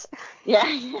dance. Yeah.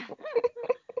 Yeah.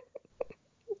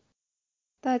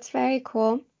 That's very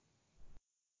cool.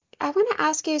 I want to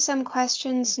ask you some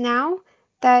questions now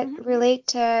that Mm-hmm. relate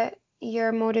to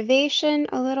your motivation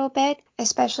a little bit,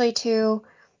 especially to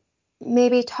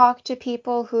maybe talk to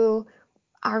people who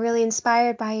are really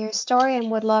inspired by your story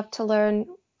and would love to learn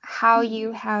how Mm-hmm.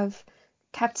 you have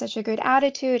kept such a good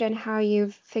attitude and how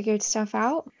you've figured stuff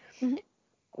out. Mm-hmm.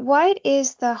 What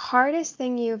is the hardest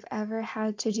thing you've ever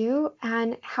had to do,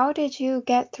 and how did you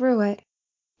get through it?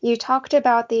 You talked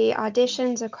about the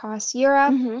auditions across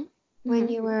Europe Mm-hmm. when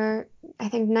you were, I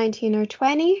think, 19 or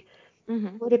 20.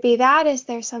 Mm-hmm. Would it be that? Is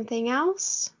there something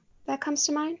else that comes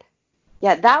to mind?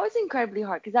 Yeah, that was incredibly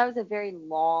hard because that was a very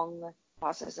long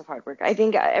process of hard work. I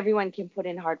think everyone can put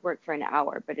in hard work for an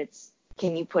hour, but it's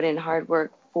can you put in hard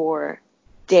work for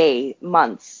days,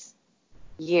 months,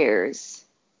 years,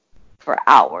 for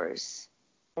hours,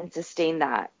 and sustain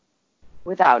that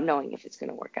without knowing if it's going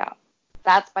to work out?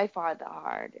 That's by far the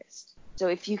hardest. So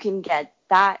if you can get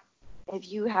that,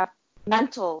 if you have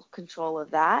mental control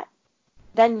of that,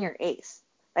 then you're ace.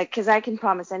 Like, because I can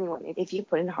promise anyone, if you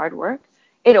put in hard work,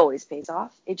 it always pays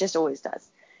off. It just always does.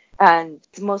 And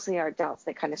it's mostly our doubts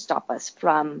that kind of stop us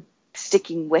from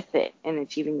sticking with it and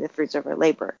achieving the fruits of our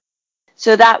labor.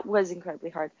 So that was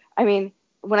incredibly hard. I mean,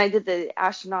 when I did the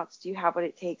Astronauts Do You Have What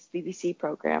It Takes BBC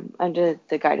program under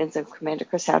the guidance of Commander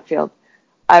Chris Hadfield,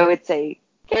 I would say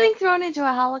getting thrown into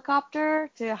a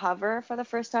helicopter to hover for the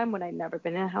first time when I'd never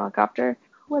been in a helicopter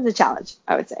was a challenge,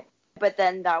 I would say. But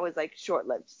then that was like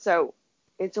short-lived. So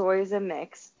it's always a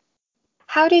mix.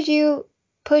 How did you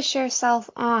push yourself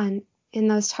on in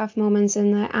those tough moments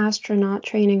in the astronaut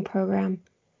training program?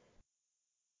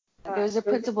 There's a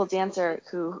principal dancer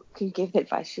who can give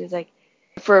advice. She was like,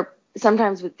 for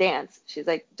sometimes with dance, she's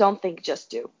like, don't think, just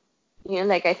do. You know,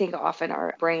 like I think often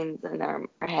our brains and our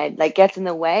head like gets in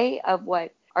the way of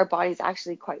what our body's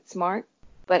actually quite smart,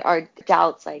 but our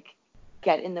doubts like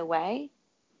get in the way.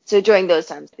 So during those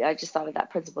times, I just thought of that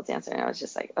principal dancer, and I was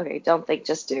just like, okay, don't think,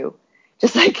 just do.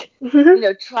 Just like,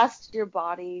 trust your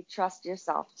body, trust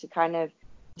yourself to kind of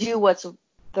do what's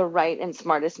the right and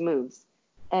smartest moves.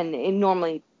 And it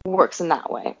normally works in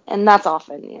that way. And that's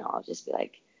often, I'll just be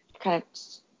like, kind of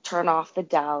turn off the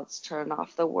doubts, turn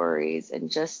off the worries,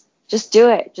 and just do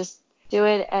it. Just do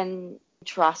it and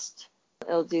trust.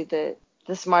 It'll do the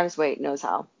smartest way it knows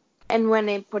how. And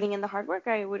when putting in the hard work,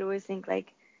 I would always think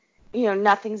like,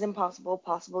 nothing's impossible.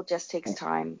 Possible just takes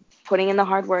time. Putting in the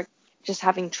hard work, just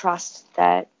having trust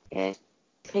that it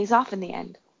pays off in the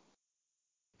end.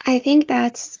 I think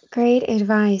that's great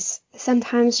advice.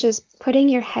 Sometimes just putting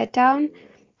your head down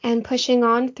and pushing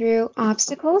on through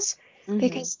obstacles,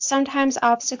 because sometimes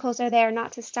obstacles are there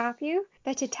not to stop you,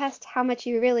 but to test how much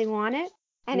you really want it.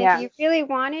 And if you really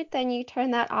want it, then you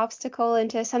turn that obstacle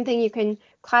into something you can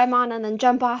climb on and then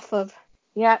jump off of.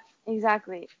 Yeah,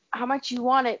 exactly. How much you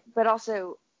want it, but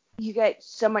also you get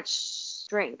so much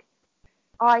strength.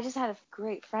 Oh, I just had a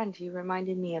great friend who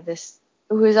reminded me of this,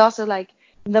 who is also like,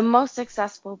 the most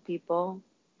successful people,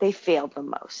 they fail the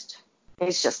most.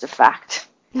 It's just a fact.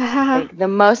 Like, the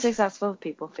most successful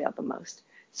people fail the most.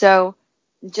 So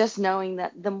just knowing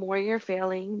that the more you're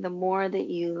failing, the more that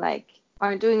you like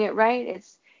aren't doing it right,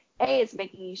 it's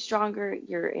making you stronger.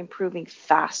 You're improving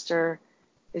faster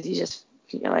because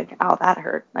you're like, oh, that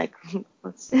hurt. Like,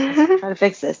 let's try to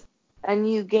fix this.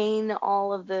 And you gain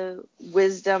all of the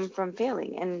wisdom from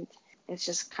failing. And it's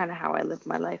just kind of how I live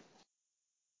my life.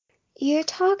 You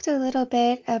talked a little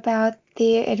bit about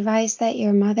the advice that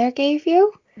your mother gave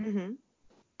you. Mm-hmm.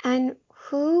 And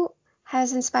who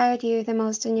has inspired you the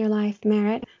most in your life,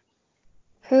 Merritt?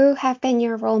 Who have been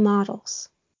your role models?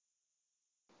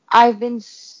 I've been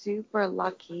super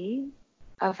lucky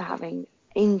of having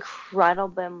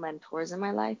incredible mentors in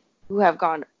my life who have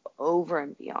gone over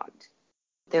and beyond.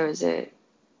 There was a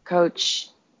coach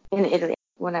in Italy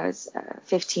when I was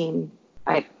 15.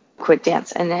 I quit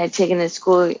dance and I had taken a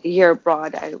school year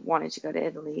abroad. I wanted to go to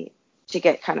Italy to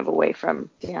get kind of away from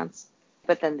dance.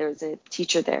 But then there was a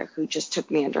teacher there who just took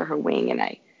me under her wing, and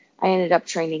I ended up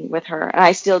training with her. And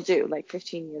I still do. Like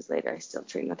 15 years later, I still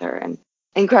train with her. And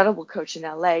incredible coach in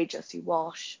LA, Jesse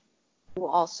Walsh, who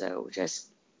also just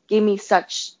gave me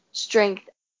such strength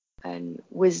and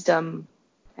wisdom,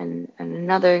 and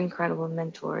another incredible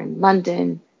mentor in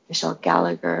London, Michelle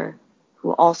Gallagher,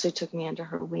 who also took me under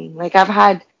her wing. Like, I've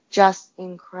had just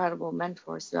incredible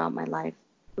mentors throughout my life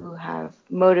who have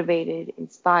motivated,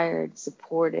 inspired,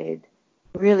 supported,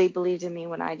 really believed in me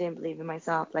when I didn't believe in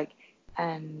myself. Like,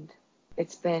 and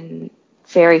it's been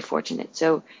very fortunate.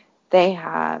 So they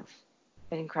have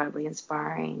been incredibly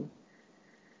inspiring.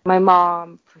 My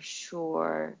mom, for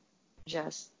sure,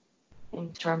 just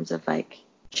in terms of like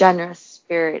generous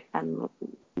spirit and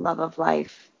love of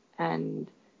life and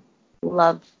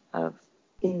love of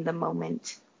in the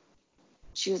moment.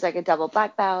 She was like a double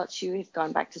black belt. She had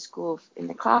gone back to school in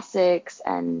the classics,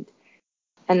 and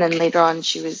then later on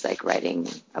she was like writing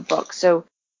a book. So,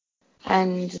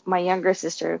 and my younger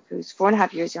sister, who's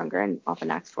 4.5 years younger and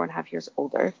often acts 4.5 years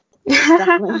older,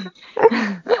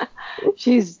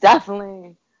 she's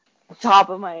definitely top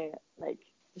of my, like,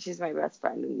 she's my best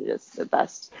friend and just the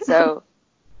best. So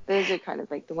Those are kind of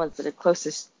like the ones that are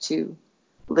closest to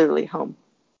literally home.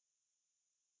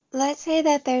 Let's say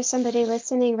that there's somebody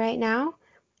listening right now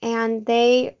and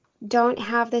they don't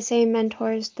have the same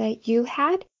mentors that you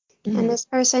had, and Mm-hmm. this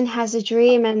person has a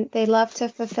dream and they love to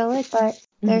fulfill it, but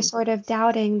they're Mm-hmm. sort of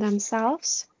doubting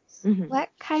themselves. Mm-hmm. What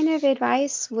kind of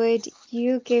advice would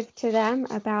you give to them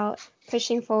about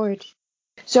pushing forward?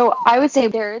 So I would say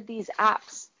there are these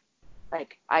apps.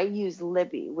 Like I use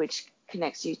Libby, which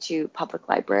connects you to public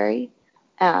library,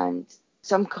 and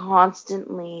so I'm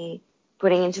constantly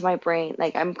putting into my brain,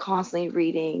 like I'm constantly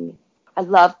reading. I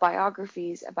love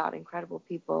biographies about incredible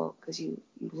people because you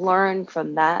learn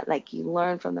from that, like you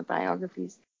learn from the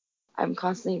biographies. I'm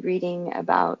constantly reading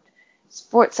about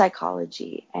sports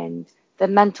psychology and the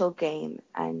mental game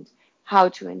and how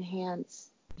to enhance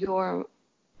your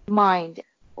mind,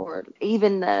 or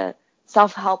even the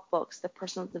self-help books, the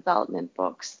personal development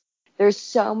books. There's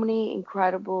so many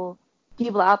incredible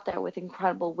people out there with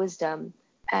incredible wisdom,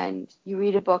 and you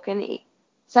read a book and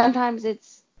sometimes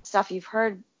it's stuff you've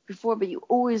heard before, but you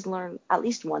always learn at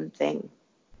least one thing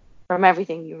from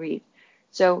everything you read.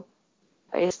 So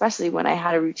especially when I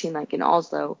had a routine like in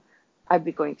Oslo, I'd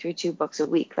be going through 2 books a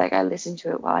week. Like I listen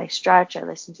to it while I stretch, I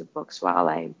listen to books while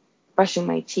I'm brushing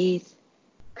my teeth,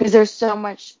 because there's so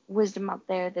much wisdom out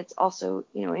there that's also,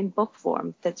 in book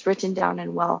form, that's written down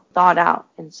and well thought out.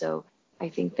 And so I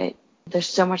think that there's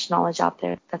so much knowledge out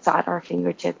there that's at our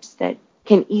fingertips that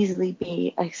can easily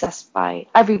be accessed by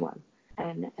everyone.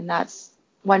 And that's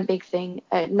one big thing.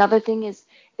 Another thing is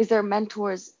there are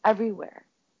mentors everywhere.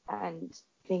 And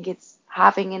I think it's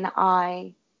having an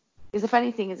eye. Because the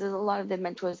funny thing is there's a lot of the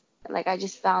mentors, like I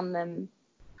just found them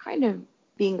kind of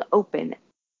being open,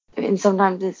 and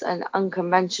sometimes it's an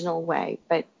unconventional way,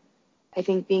 but I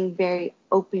think being very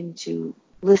open to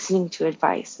listening to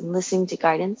advice and listening to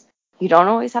guidance. You don't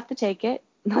always have to take it.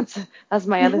 That's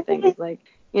my other thing, is like,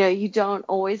 you don't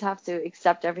always have to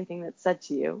accept everything that's said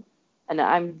to you. And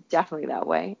I'm definitely that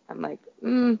way. I'm like,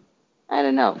 I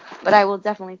don't know, but I will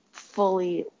definitely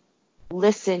fully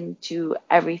listen to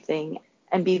everything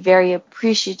and be very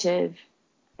appreciative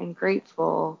and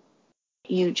grateful.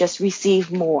 You just receive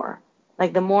more.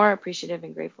 Like the more appreciative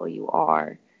and grateful you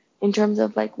are in terms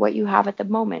of like what you have at the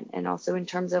moment, and also in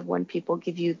terms of when people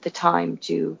give you the time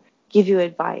to give you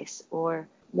advice or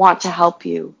want to help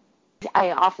you.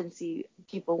 I often see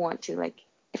people want to like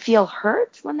feel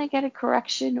hurt when they get a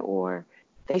correction, or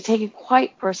they take it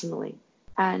quite personally.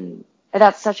 And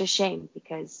that's such a shame,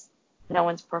 because no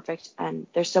one's perfect and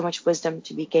there's so much wisdom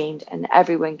to be gained and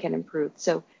everyone can improve.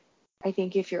 So I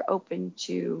think if you're open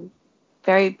to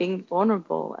very being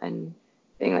vulnerable and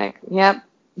being like, yep,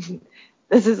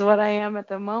 this is what I am at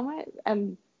the moment,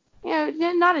 and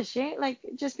not ashamed, like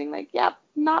just being like, yep,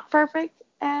 not perfect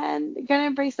and gonna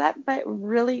embrace that, but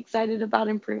really excited about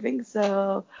improving.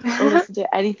 So we'll listen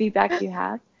to any feedback you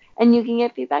have, and you can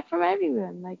get feedback from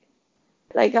everyone.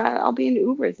 Like I'll be in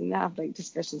Ubers and have like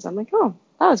discussions. I'm like, oh,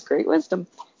 that was great wisdom.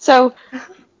 So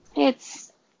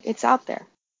it's out there.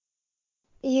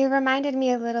 You reminded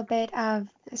me a little bit of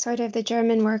sort of the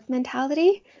German work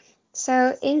mentality.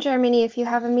 So in Germany, if you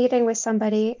have a meeting with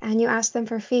somebody and you ask them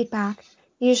for feedback,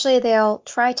 usually they'll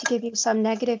try to give you some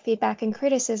negative feedback and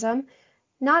criticism,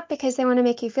 not because they want to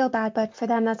make you feel bad, but for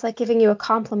them, that's like giving you a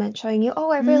compliment, showing you, oh,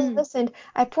 I really Mm. listened.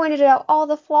 I pointed out all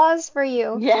the flaws for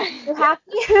you. Yeah, You yeah,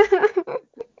 happy?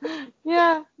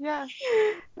 yeah, yeah.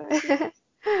 So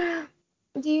true.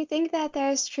 Do you think that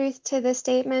there's truth to the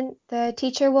statement, the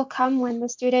teacher will come when the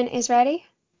student is ready?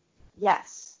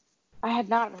 Yes, I had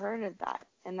not heard of that,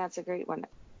 and that's a great one.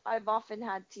 I've often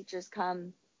had teachers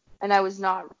come, and I was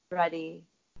not ready,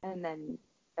 and then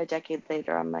a decade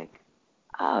later, I'm like,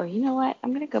 oh, you know what?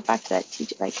 I'm gonna go back to that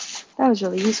teacher. Like that was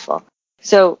really useful.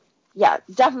 So yeah,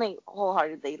 definitely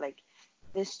wholeheartedly. Like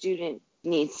the student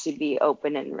needs to be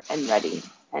open and ready,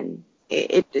 and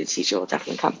the teacher will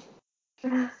definitely come.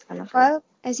 I love that. Well,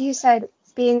 as you said,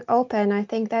 being open, I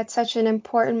think that's such an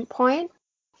important point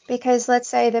because let's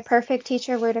say the perfect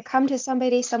teacher were to come to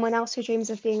somebody, someone else who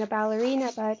dreams of being a ballerina,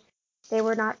 but they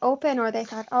were not open or they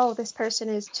thought, oh, this person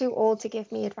is too old to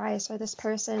give me advice or this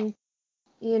person,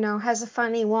 has a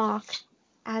funny walk.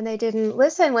 And they didn't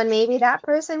listen when maybe that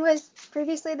person was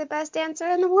previously the best dancer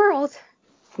in the world.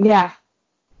 Yeah,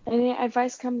 and the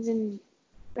advice comes in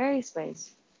various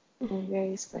ways. In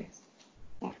various ways.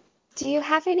 Yeah. Do you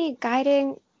have any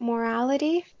guiding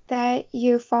morality that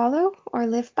you follow or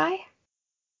live by?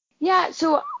 Yeah,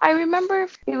 so I remember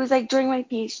it was like during my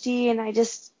PhD, and I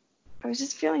was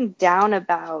just feeling down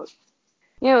about,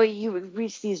 you would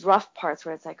reach these rough parts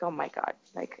where it's like, oh my God,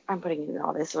 like I'm putting in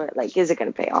all this, or like, is it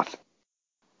going to pay off?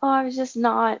 Oh, I was just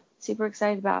not super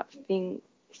excited about being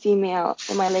female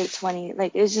in my late 20s.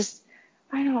 Like, it was just,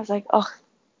 I don't know, I was like, oh,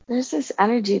 there's this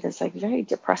energy that's like very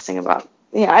depressing about,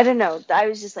 I don't know. I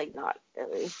was just like not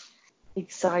really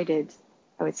excited,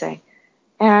 I would say.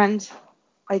 And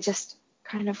I just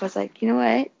kind of was like, you know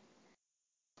what?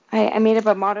 I made up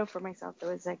a motto for myself that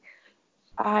was like,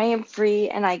 I am free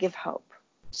and I give hope.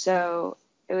 So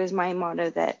it was my motto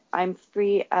that I'm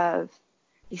free of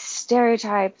these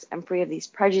stereotypes, I'm free of these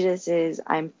prejudices,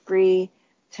 I'm free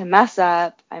to mess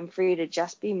up, I'm free to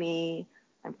just be me,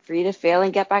 I'm free to fail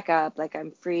and get back up, like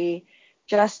I'm free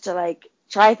just to like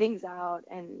try things out,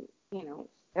 and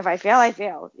if I fail, I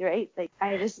fail, right? Like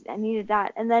I needed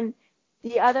that. And then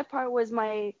the other part was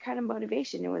my kind of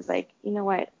motivation. It was like, you know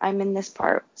what, I'm in this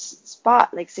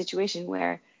spot, like situation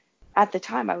where at the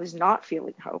time I was not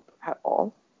feeling hope at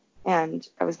all, and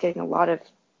I was getting a lot of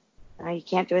you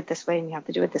can't do it this way and you have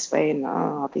to do it this way and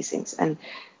all these things. And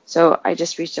so I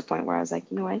just reached a point where I was like,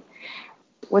 you know what,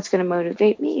 what's going to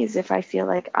motivate me is if I feel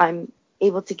like I'm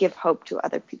able to give hope to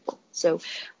other people. So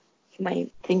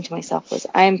my thing to myself was,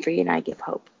 I am free and I give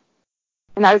hope.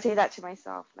 And I would say that to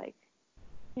myself, like,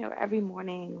 every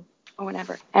morning or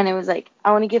whenever. And it was like,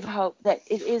 I want to give hope that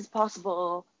it is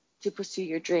possible to pursue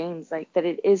your dreams, like that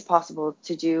it is possible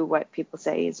to do what people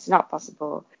say is not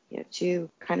possible, to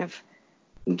kind of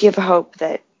give hope,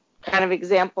 that kind of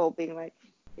example being like,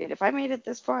 if I made it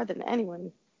this far, then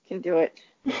anyone can do it.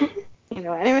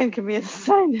 Anyone can be a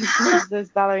scientist or this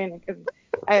ballerina, because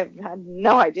I have had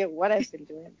no idea what I've been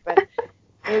doing, but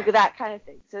that kind of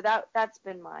thing. So that's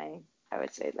been my, I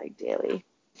would say, like, daily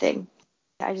thing.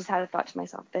 I just had a thought to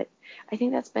myself that I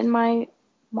think that's been my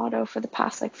motto for the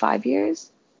past like 5 years.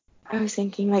 I was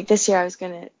thinking like this year I was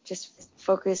going to just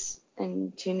focus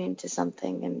and tune into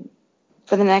something, and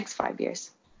for the next 5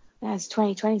 years, as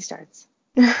 2020 starts.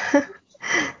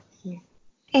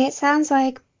 It sounds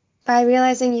like by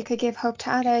realizing you could give hope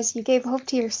to others, you gave hope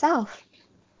to yourself.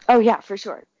 Oh, yeah, for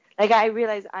sure. Like, I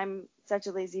realize I'm such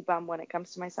a lazy bum when it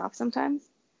comes to myself sometimes.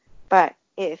 But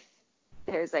if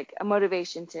there's like a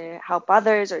motivation to help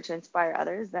others or to inspire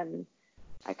others, then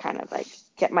I kind of like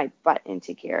get my butt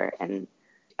into gear and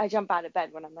I jump out of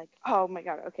bed when I'm like, oh my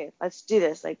God, okay, let's do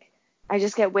this. Like, I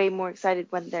just get way more excited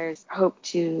when there's hope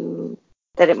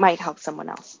that it might help someone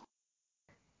else.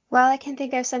 Well, I can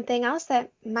think of something else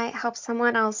that might help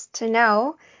someone else to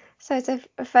know. So it's a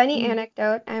funny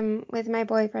anecdote. I'm with my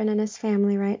boyfriend and his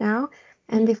family right now.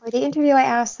 And before the interview, I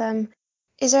asked them,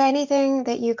 is there anything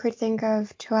that you could think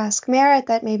of to ask Merritt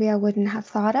that maybe I wouldn't have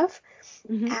thought of?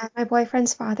 And my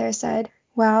boyfriend's father said,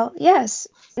 well, yes,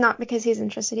 not because he's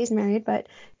interested, he's married, but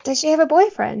does she have a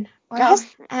boyfriend?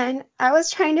 And I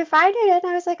was trying to find it,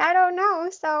 and I was like, I don't know.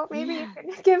 So maybe you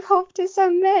can give hope to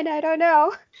some men. I don't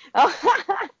know. Oh,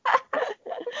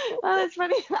 that's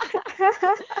funny.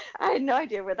 I had no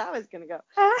idea where that was going to go.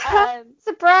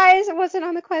 Surprise, it wasn't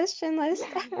on the question list.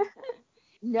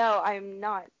 No, I'm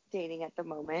not dating at the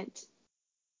moment.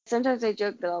 Sometimes I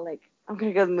joke that I'm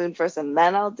going to go to the moon first and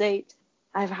then I'll date.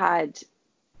 I've had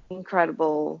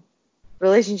incredible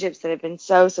relationships that have been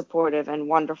so supportive and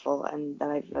wonderful and that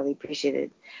I've really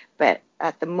appreciated. But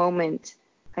at the moment,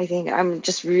 I think I'm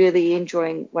just really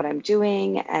enjoying what I'm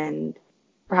doing, and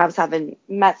perhaps haven't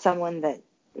met someone that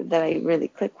I really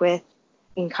click with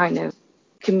and kind of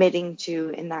committing to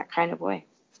in that kind of way.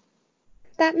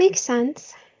 That makes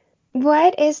sense.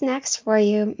 What is next for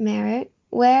you, Merritt?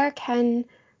 Where can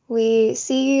we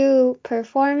see you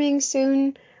performing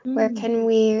soon? Where can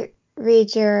we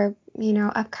read your,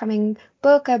 upcoming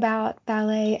book about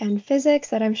ballet and physics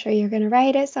that I'm sure you're going to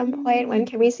write at some point? When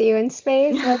can we see you in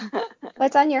space?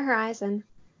 What's on your horizon?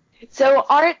 So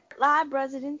art lab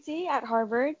residency at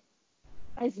Harvard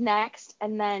is next,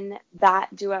 and then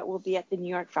that duet will be at the New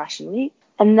York Fashion Week.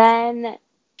 And then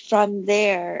from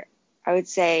there, I would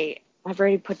say I've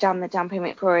already put down the down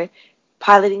payment for a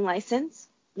piloting license,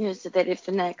 so that if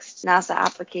the next NASA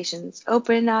applications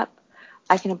open up,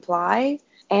 I can apply.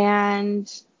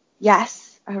 And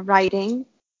yes, writing.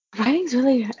 Writing's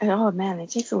really, oh man, it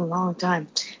takes a long time,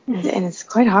 and it's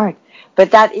quite hard.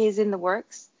 But that is in the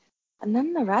works. And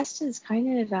then the rest is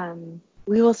kind of,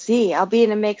 we will see. I'll be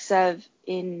in a mix of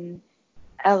in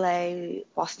LA,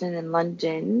 Boston, and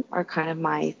London are kind of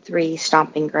my 3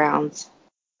 stomping grounds.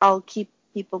 I'll keep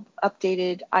people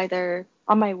updated either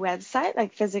on my website,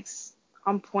 like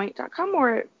physicsonpoint.com,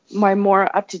 or my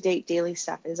more up-to-date daily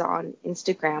stuff is on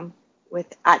Instagram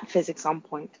with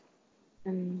 @physicsonpoint.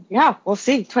 And yeah, we'll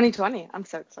see. 2020. I'm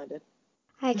so excited.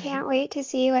 I can't wait to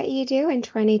see what you do in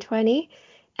 2020.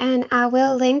 And I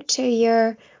will link to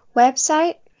your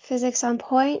website, Physics on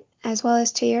Point, as well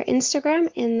as to your Instagram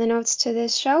in the notes to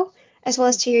this show, as well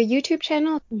as to your YouTube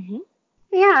channel.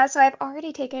 Yeah, so I've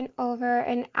already taken over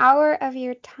an hour of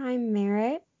your time,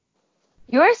 Merritt.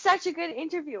 You're such a good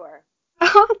interviewer.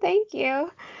 Oh, thank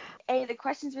you. A, the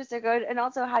questions were so good, and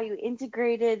also how you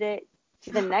integrated it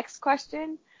to the next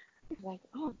question. Like,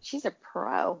 oh, she's a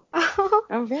pro. Oh,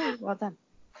 Oh, very well done.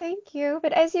 thank you.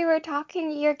 But as you were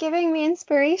talking, you're giving me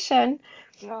inspiration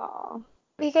Oh,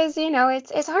 because,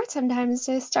 it's hard sometimes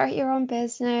to start your own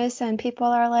business and people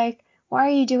are like, why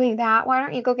are you doing that? Why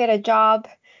don't you go get a job?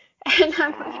 And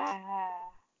I'm like, yeah.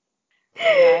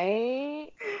 Right?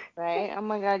 Right? Oh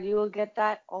my God, you will get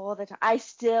that all the time. I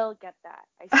still get that.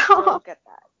 I still oh, get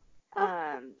that.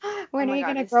 Oh when are my you God,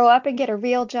 gonna this, grow up and get a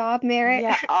real job, Merritt?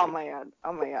 yeah, oh my God,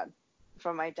 oh my God.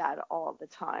 From my dad all the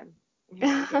time.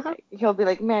 He'll be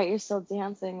like, Mary, you're still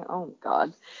dancing. Oh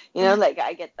God. Like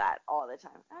I get that all the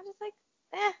time. I'm just like,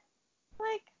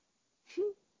 like,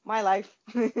 my life.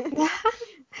 Yeah.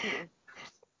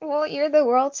 Well, you're the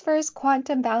world's first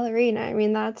quantum ballerina. I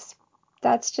mean, that's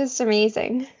just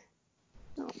amazing.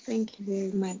 Oh, thank you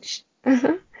very much.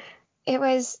 It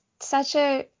was such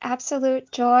a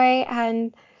absolute joy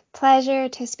and pleasure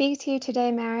to speak to you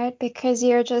today, Merritt, because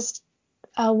you're just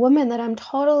a woman that I'm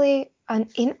totally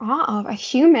in awe of, a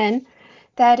human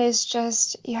that is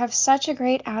just, you have such a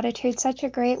great attitude, such a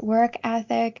great work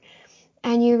ethic,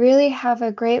 and you really have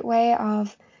a great way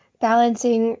of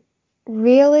balancing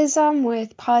realism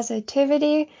with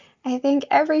positivity. I think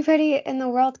everybody in the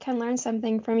world can learn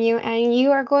something from you, and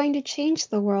you are going to change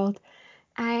the world.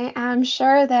 I am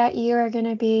sure that you are going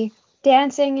to be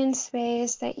dancing in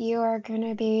space, that you are going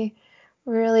to be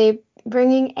really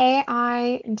bringing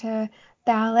AI into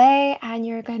ballet, and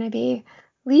you're going to be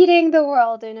leading the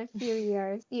world in a few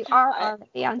years. You are I,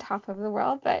 already on top of the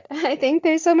world, but I think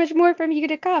there's so much more from you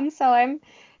to come. So I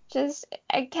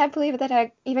can't believe that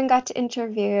I even got to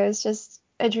interview you. It's just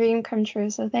a dream come true.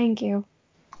 So thank you.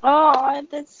 oh,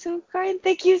 that's so kind.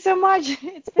 Thank you so much.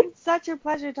 It's been such a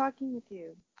pleasure talking with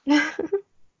you.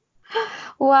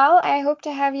 Well, I hope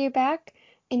to have you back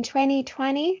in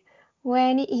 2020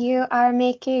 when you are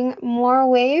making more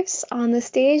waves on the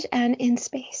stage and in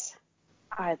space.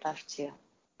 I'd love to.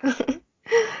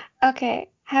 Okay,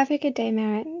 have a good day,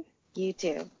 Merritt. You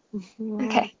too. Bye.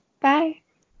 Okay, bye.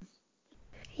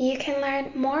 You can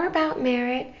learn more about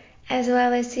Merritt as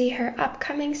well as see her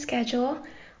upcoming schedule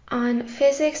on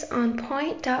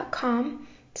physicsonpoint.com,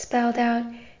 spelled out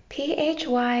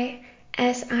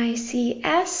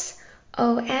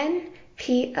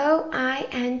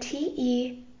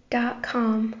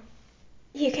PHYSICSONPOINTE.com.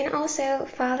 You can also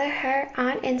follow her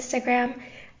on Instagram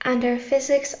under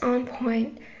Physics on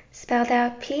Point, spelled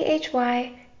out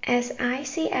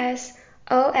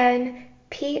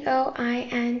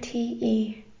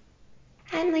PHYSICSONPOINTE,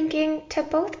 and linking to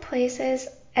both places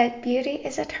at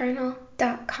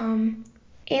beautyiseternal.com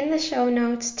in the show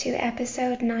notes to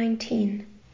episode 19.